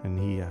episode, and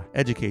he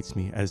educates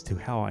me as to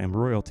how I am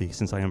royalty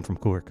since I am from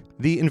Cork.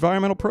 The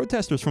environmental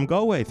protesters from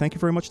Galway. Thank you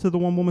very much to the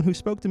one woman who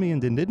spoke to me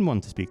and didn't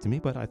want to speak to me,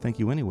 but I thank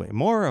you anyway.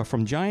 Maura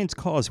from Giants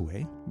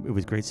Causeway. It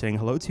was great saying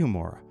hello to you,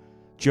 Maura.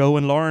 Joe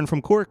and Lauren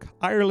from Cork,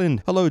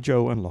 Ireland. Hello,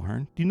 Joe and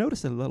Lauren. Do you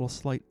notice a little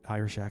slight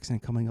Irish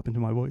accent coming up into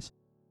my voice?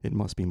 It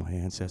must be my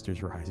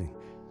ancestors rising.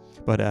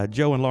 But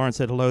Joe and Lauren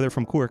said hello. They're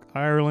from Cork,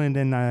 Ireland,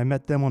 and I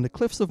met them on the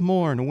Cliffs of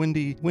Moher on a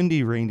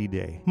windy, rainy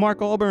day. Mark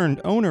Alburn,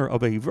 owner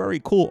of a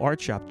very cool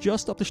art shop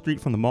just up the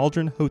street from the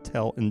Maldron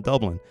Hotel in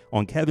Dublin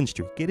on Kevin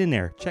Street. Get in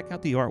there. Check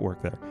out the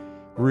artwork there.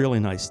 Really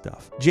nice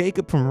stuff.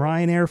 Jacob from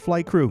Ryanair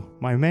Flight Crew.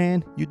 My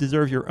man, you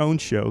deserve your own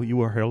show. You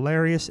are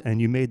hilarious,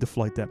 and you made the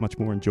flight that much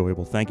more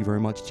enjoyable. Thank you very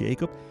much,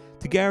 Jacob.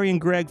 To Gary and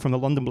Greg from the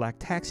London Black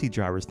Taxi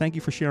Drivers, thank you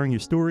for sharing your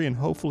story, and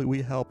hopefully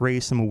we help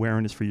raise some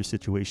awareness for your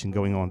situation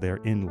going on there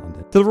in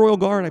London. To the Royal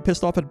Guard, I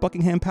pissed off at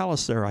Buckingham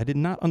Palace, sir. I did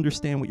not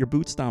understand what your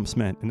boot stomps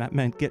meant, and that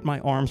meant get my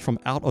arms from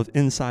out of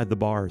inside the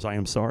bars. I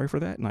am sorry for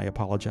that, and I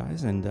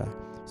apologize, and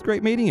it's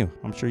great meeting you.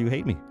 I'm sure you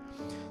hate me.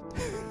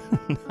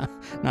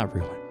 Not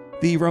really.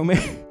 The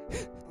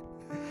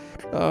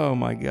oh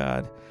my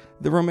God.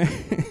 The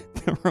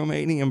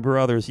Romanian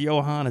brothers,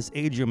 Johannes,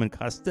 Adrian, and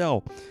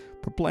Costel,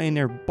 for playing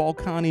their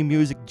Balkany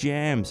music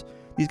jams.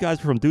 These guys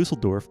are from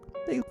Dusseldorf.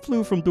 They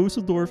flew from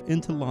Dusseldorf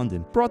into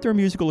London, brought their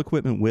musical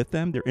equipment with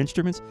them, their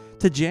instruments,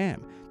 to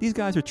jam. These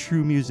guys are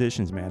true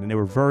musicians, man, and they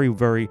were very,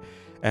 very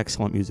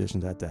excellent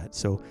musicians at that.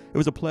 So it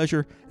was a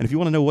pleasure, and if you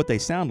want to know what they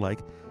sound like,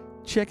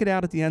 check it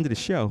out at the end of the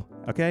show,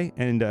 okay?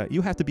 And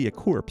you have to be a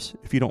corpse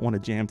if you don't want to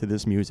jam to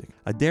this music.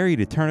 I dare you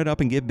to turn it up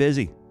and get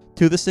busy.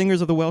 To the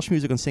singers of the Welsh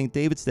music on St.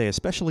 David's Day,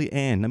 especially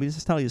Anne, let me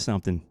just tell you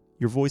something.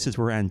 Your voices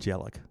were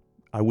angelic.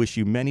 I wish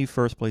you many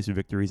first-place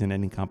victories in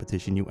any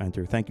competition you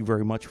enter. Thank you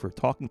very much for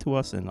talking to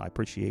us, and I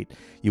appreciate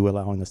you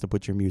allowing us to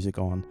put your music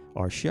on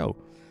our show.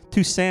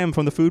 To Sam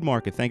from the Food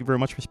Market, thank you very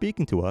much for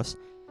speaking to us.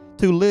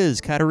 To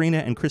Liz, Katarina,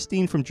 and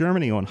Christine from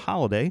Germany on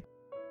holiday,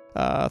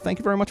 thank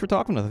you very much for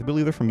talking to us. I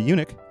believe they're from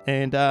Munich,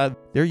 and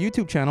their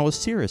YouTube channel is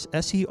Seriss,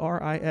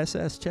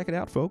 S-E-R-I-S-S. Check it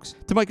out, folks.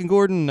 To Mike and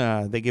Gordon,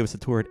 they gave us a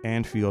tour at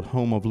Anfield,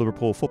 home of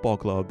Liverpool Football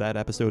Club. That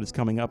episode is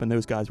coming up, and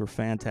those guys were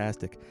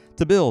fantastic.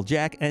 To Bill,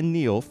 Jack, and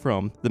Neil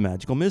from the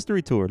Magical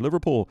Mystery Tour,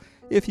 Liverpool.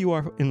 If you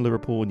are in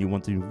Liverpool and you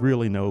want to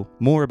really know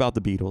more about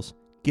the Beatles,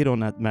 get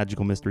on that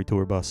Magical Mystery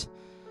Tour bus.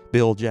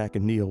 Bill, Jack,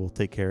 and Neil will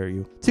take care of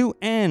you. To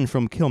Anne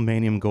from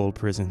Kilmanium Gold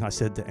Prison, I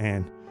said to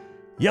Anne,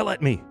 yell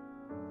at me.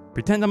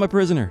 Pretend I'm a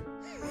prisoner.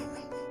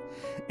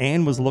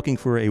 Anne was looking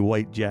for a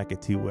white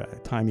jacket to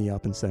tie me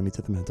up and send me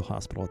to the mental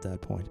hospital at that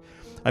point.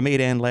 I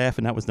made Anne laugh,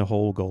 and that was the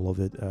whole goal of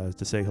it,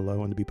 to say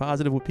hello and to be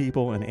positive with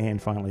people, and Anne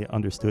finally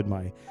understood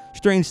my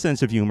strange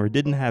sense of humor,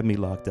 didn't have me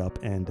locked up,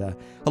 and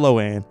hello,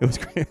 Anne. It was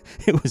great.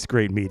 It was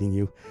great meeting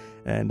you,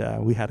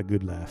 and we had a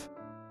good laugh.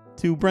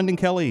 To Brendan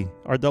Kelly,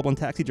 our Dublin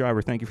taxi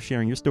driver, thank you for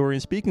sharing your story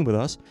and speaking with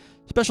us.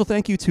 Special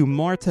thank you to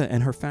Marta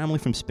and her family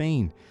from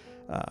Spain.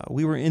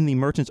 We were in the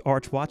Merchant's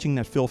Arch watching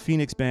that Phil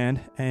Phoenix band,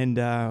 and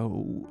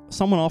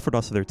someone offered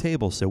us their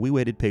table, so we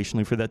waited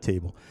patiently for that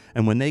table.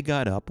 And when they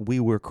got up,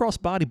 we were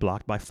cross-body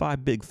blocked by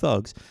 5 big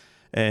thugs,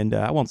 and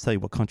I won't tell you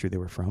what country they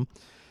were from.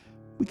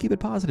 We keep it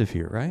positive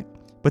here, right?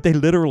 But they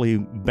literally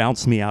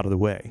bounced me out of the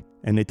way,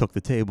 and they took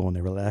the table, and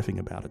they were laughing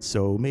about it.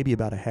 So maybe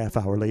about a half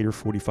hour later,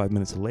 45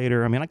 minutes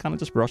later, I kind of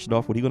just brushed it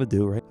off. What are you going to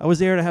do, right? I was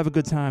there to have a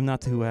good time, not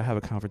to have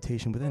a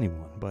confrontation with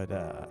anyone. But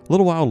a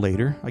little while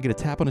later, I get a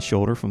tap on the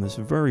shoulder from this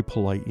very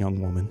polite young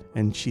woman,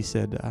 and she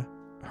said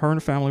her and her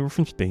family were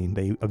from Spain.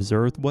 They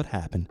observed what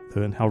happened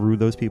and how rude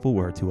those people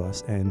were to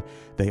us, and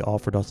they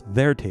offered us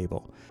their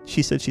table.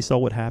 She said she saw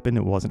what happened,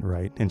 it wasn't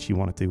right, and she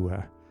wanted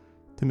to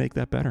make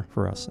that better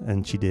for us,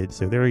 and she did.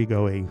 So there you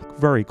go, a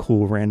very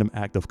cool random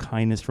act of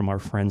kindness from our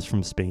friends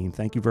from Spain.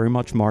 Thank you very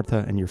much,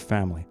 Marta, and your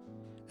family.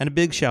 And a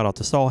big shout out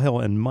to Saul Hill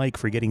and Mike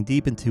for getting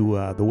deep into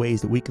the ways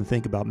that we can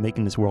think about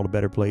making this world a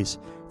better place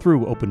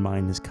through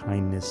open-mindedness,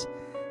 kindness,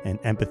 and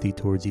empathy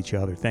towards each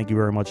other. Thank you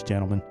very much,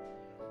 gentlemen.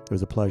 It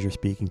was a pleasure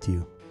speaking to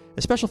you.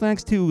 A special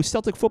thanks to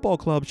Celtic Football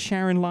Club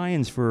Sharon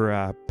Lyons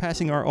for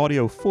passing our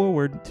audio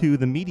forward to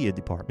the media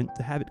department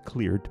to have it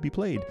cleared to be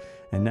played.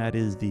 And that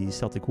is the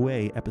Celtic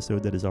Way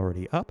episode that is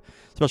already up.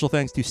 Special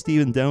thanks to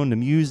Stephen Doan, the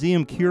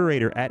museum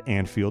curator at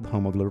Anfield,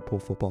 home of Liverpool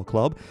Football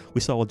Club.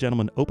 We saw a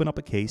gentleman open up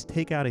a case,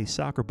 take out a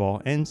soccer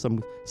ball and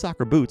some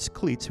soccer boots,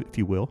 cleats, if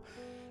you will.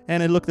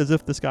 And it looked as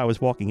if this guy was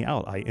walking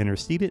out. I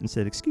interceded and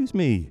said, "Excuse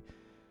me,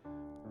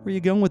 where are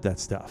you going with that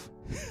stuff?"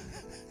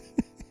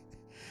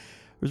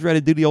 Was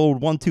ready to do the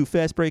old 1-2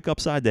 fast break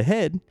upside the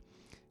head,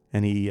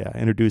 and he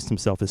introduced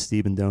himself as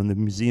Stephen Doan, the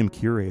museum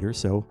curator.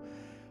 So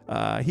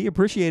he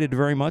appreciated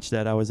very much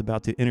that I was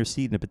about to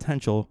intercede in a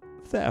potential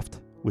theft,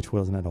 which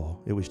wasn't at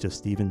all. It was just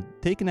Stephen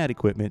taking that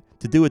equipment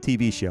to do a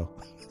TV show.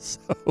 So,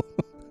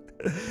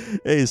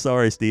 hey,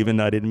 sorry,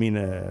 Stephen. I didn't mean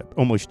to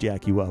almost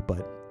jack you up,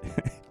 but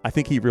I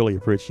think he really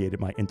appreciated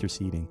my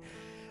interceding.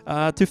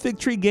 To Fig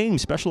Tree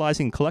Games,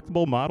 specializing in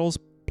collectible models,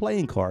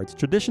 playing cards,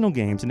 traditional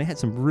games, and they had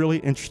some really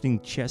interesting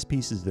chess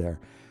pieces there.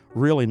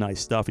 Really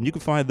nice stuff, and you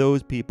can find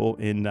those people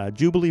in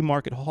Jubilee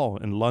Market Hall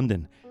in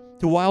London.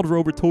 To Wild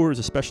Rover Tours,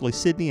 especially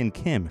Sydney and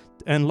Kim.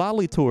 And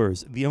Lolly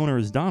Tours, the owner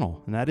is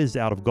Donald, and that is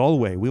out of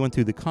Galway. We went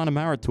to the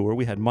Connemara tour.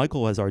 We had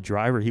Michael as our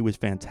driver. He was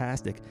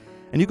fantastic.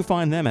 And you can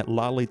find them at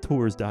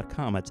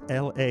lollytours.com. That's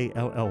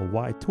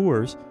Lally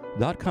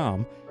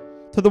tours.com.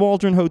 To the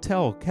Waldron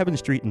Hotel, Kevin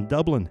Street in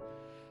Dublin.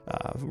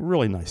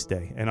 Really nice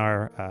day. And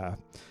our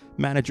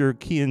manager,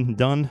 Kian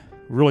Dunn,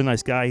 really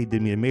nice guy. He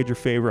did me a major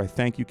favor. I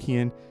thank you,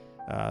 Kian.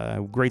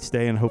 Great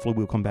stay, and hopefully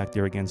we'll come back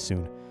there again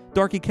soon.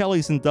 Darky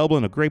Kelly's in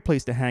Dublin, a great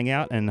place to hang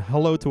out. And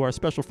hello to our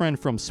special friend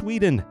from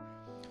Sweden,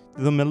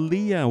 the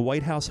Melia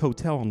White House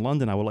Hotel in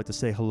London. I would like to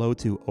say hello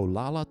to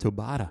Olala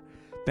Tobata.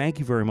 Thank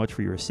you very much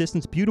for your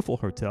assistance. Beautiful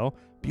hotel,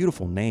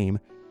 beautiful name,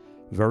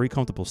 very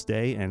comfortable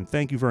stay. And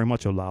thank you very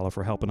much, Olala,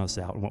 for helping us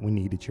out and what we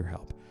needed your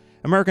help.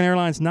 American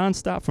Airlines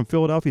nonstop from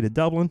Philadelphia to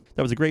Dublin.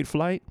 That was a great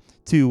flight.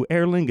 To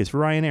Aer Lingus,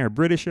 Ryanair,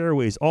 British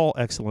Airways, all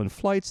excellent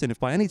flights. And if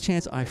by any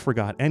chance I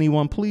forgot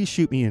anyone, please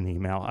shoot me an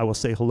email. I will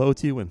say hello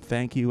to you and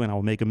thank you, and I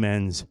will make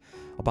amends.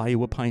 I'll buy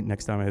you a pint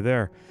next time I'm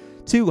there.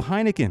 To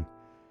Heineken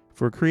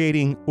for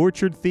creating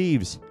Orchard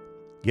Thieves.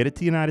 Get it to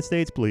the United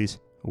States, please.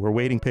 We're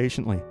waiting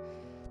patiently.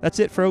 That's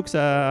it, folks.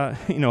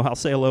 I'll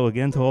say hello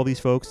again to all these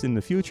folks in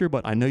the future,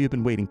 but I know you've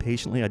been waiting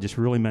patiently. I just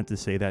really meant to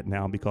say that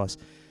now because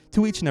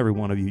to each and every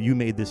one of you, you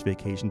made this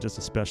vacation just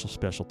a special,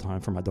 special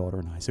time for my daughter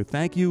and I. So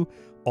thank you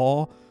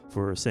all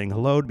for saying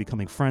hello, to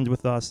becoming friends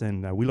with us,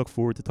 and we look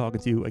forward to talking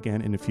to you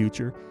again in the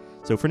future.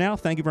 So for now,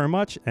 thank you very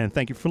much, and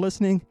thank you for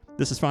listening.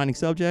 This is Finding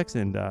Subjects,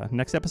 and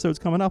next episode's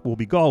coming up. We'll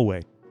be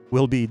Galway,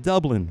 we'll be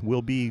Dublin,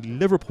 we'll be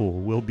Liverpool,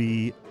 we'll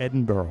be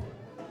Edinburgh.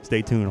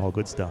 Stay tuned, all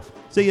good stuff.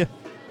 See ya.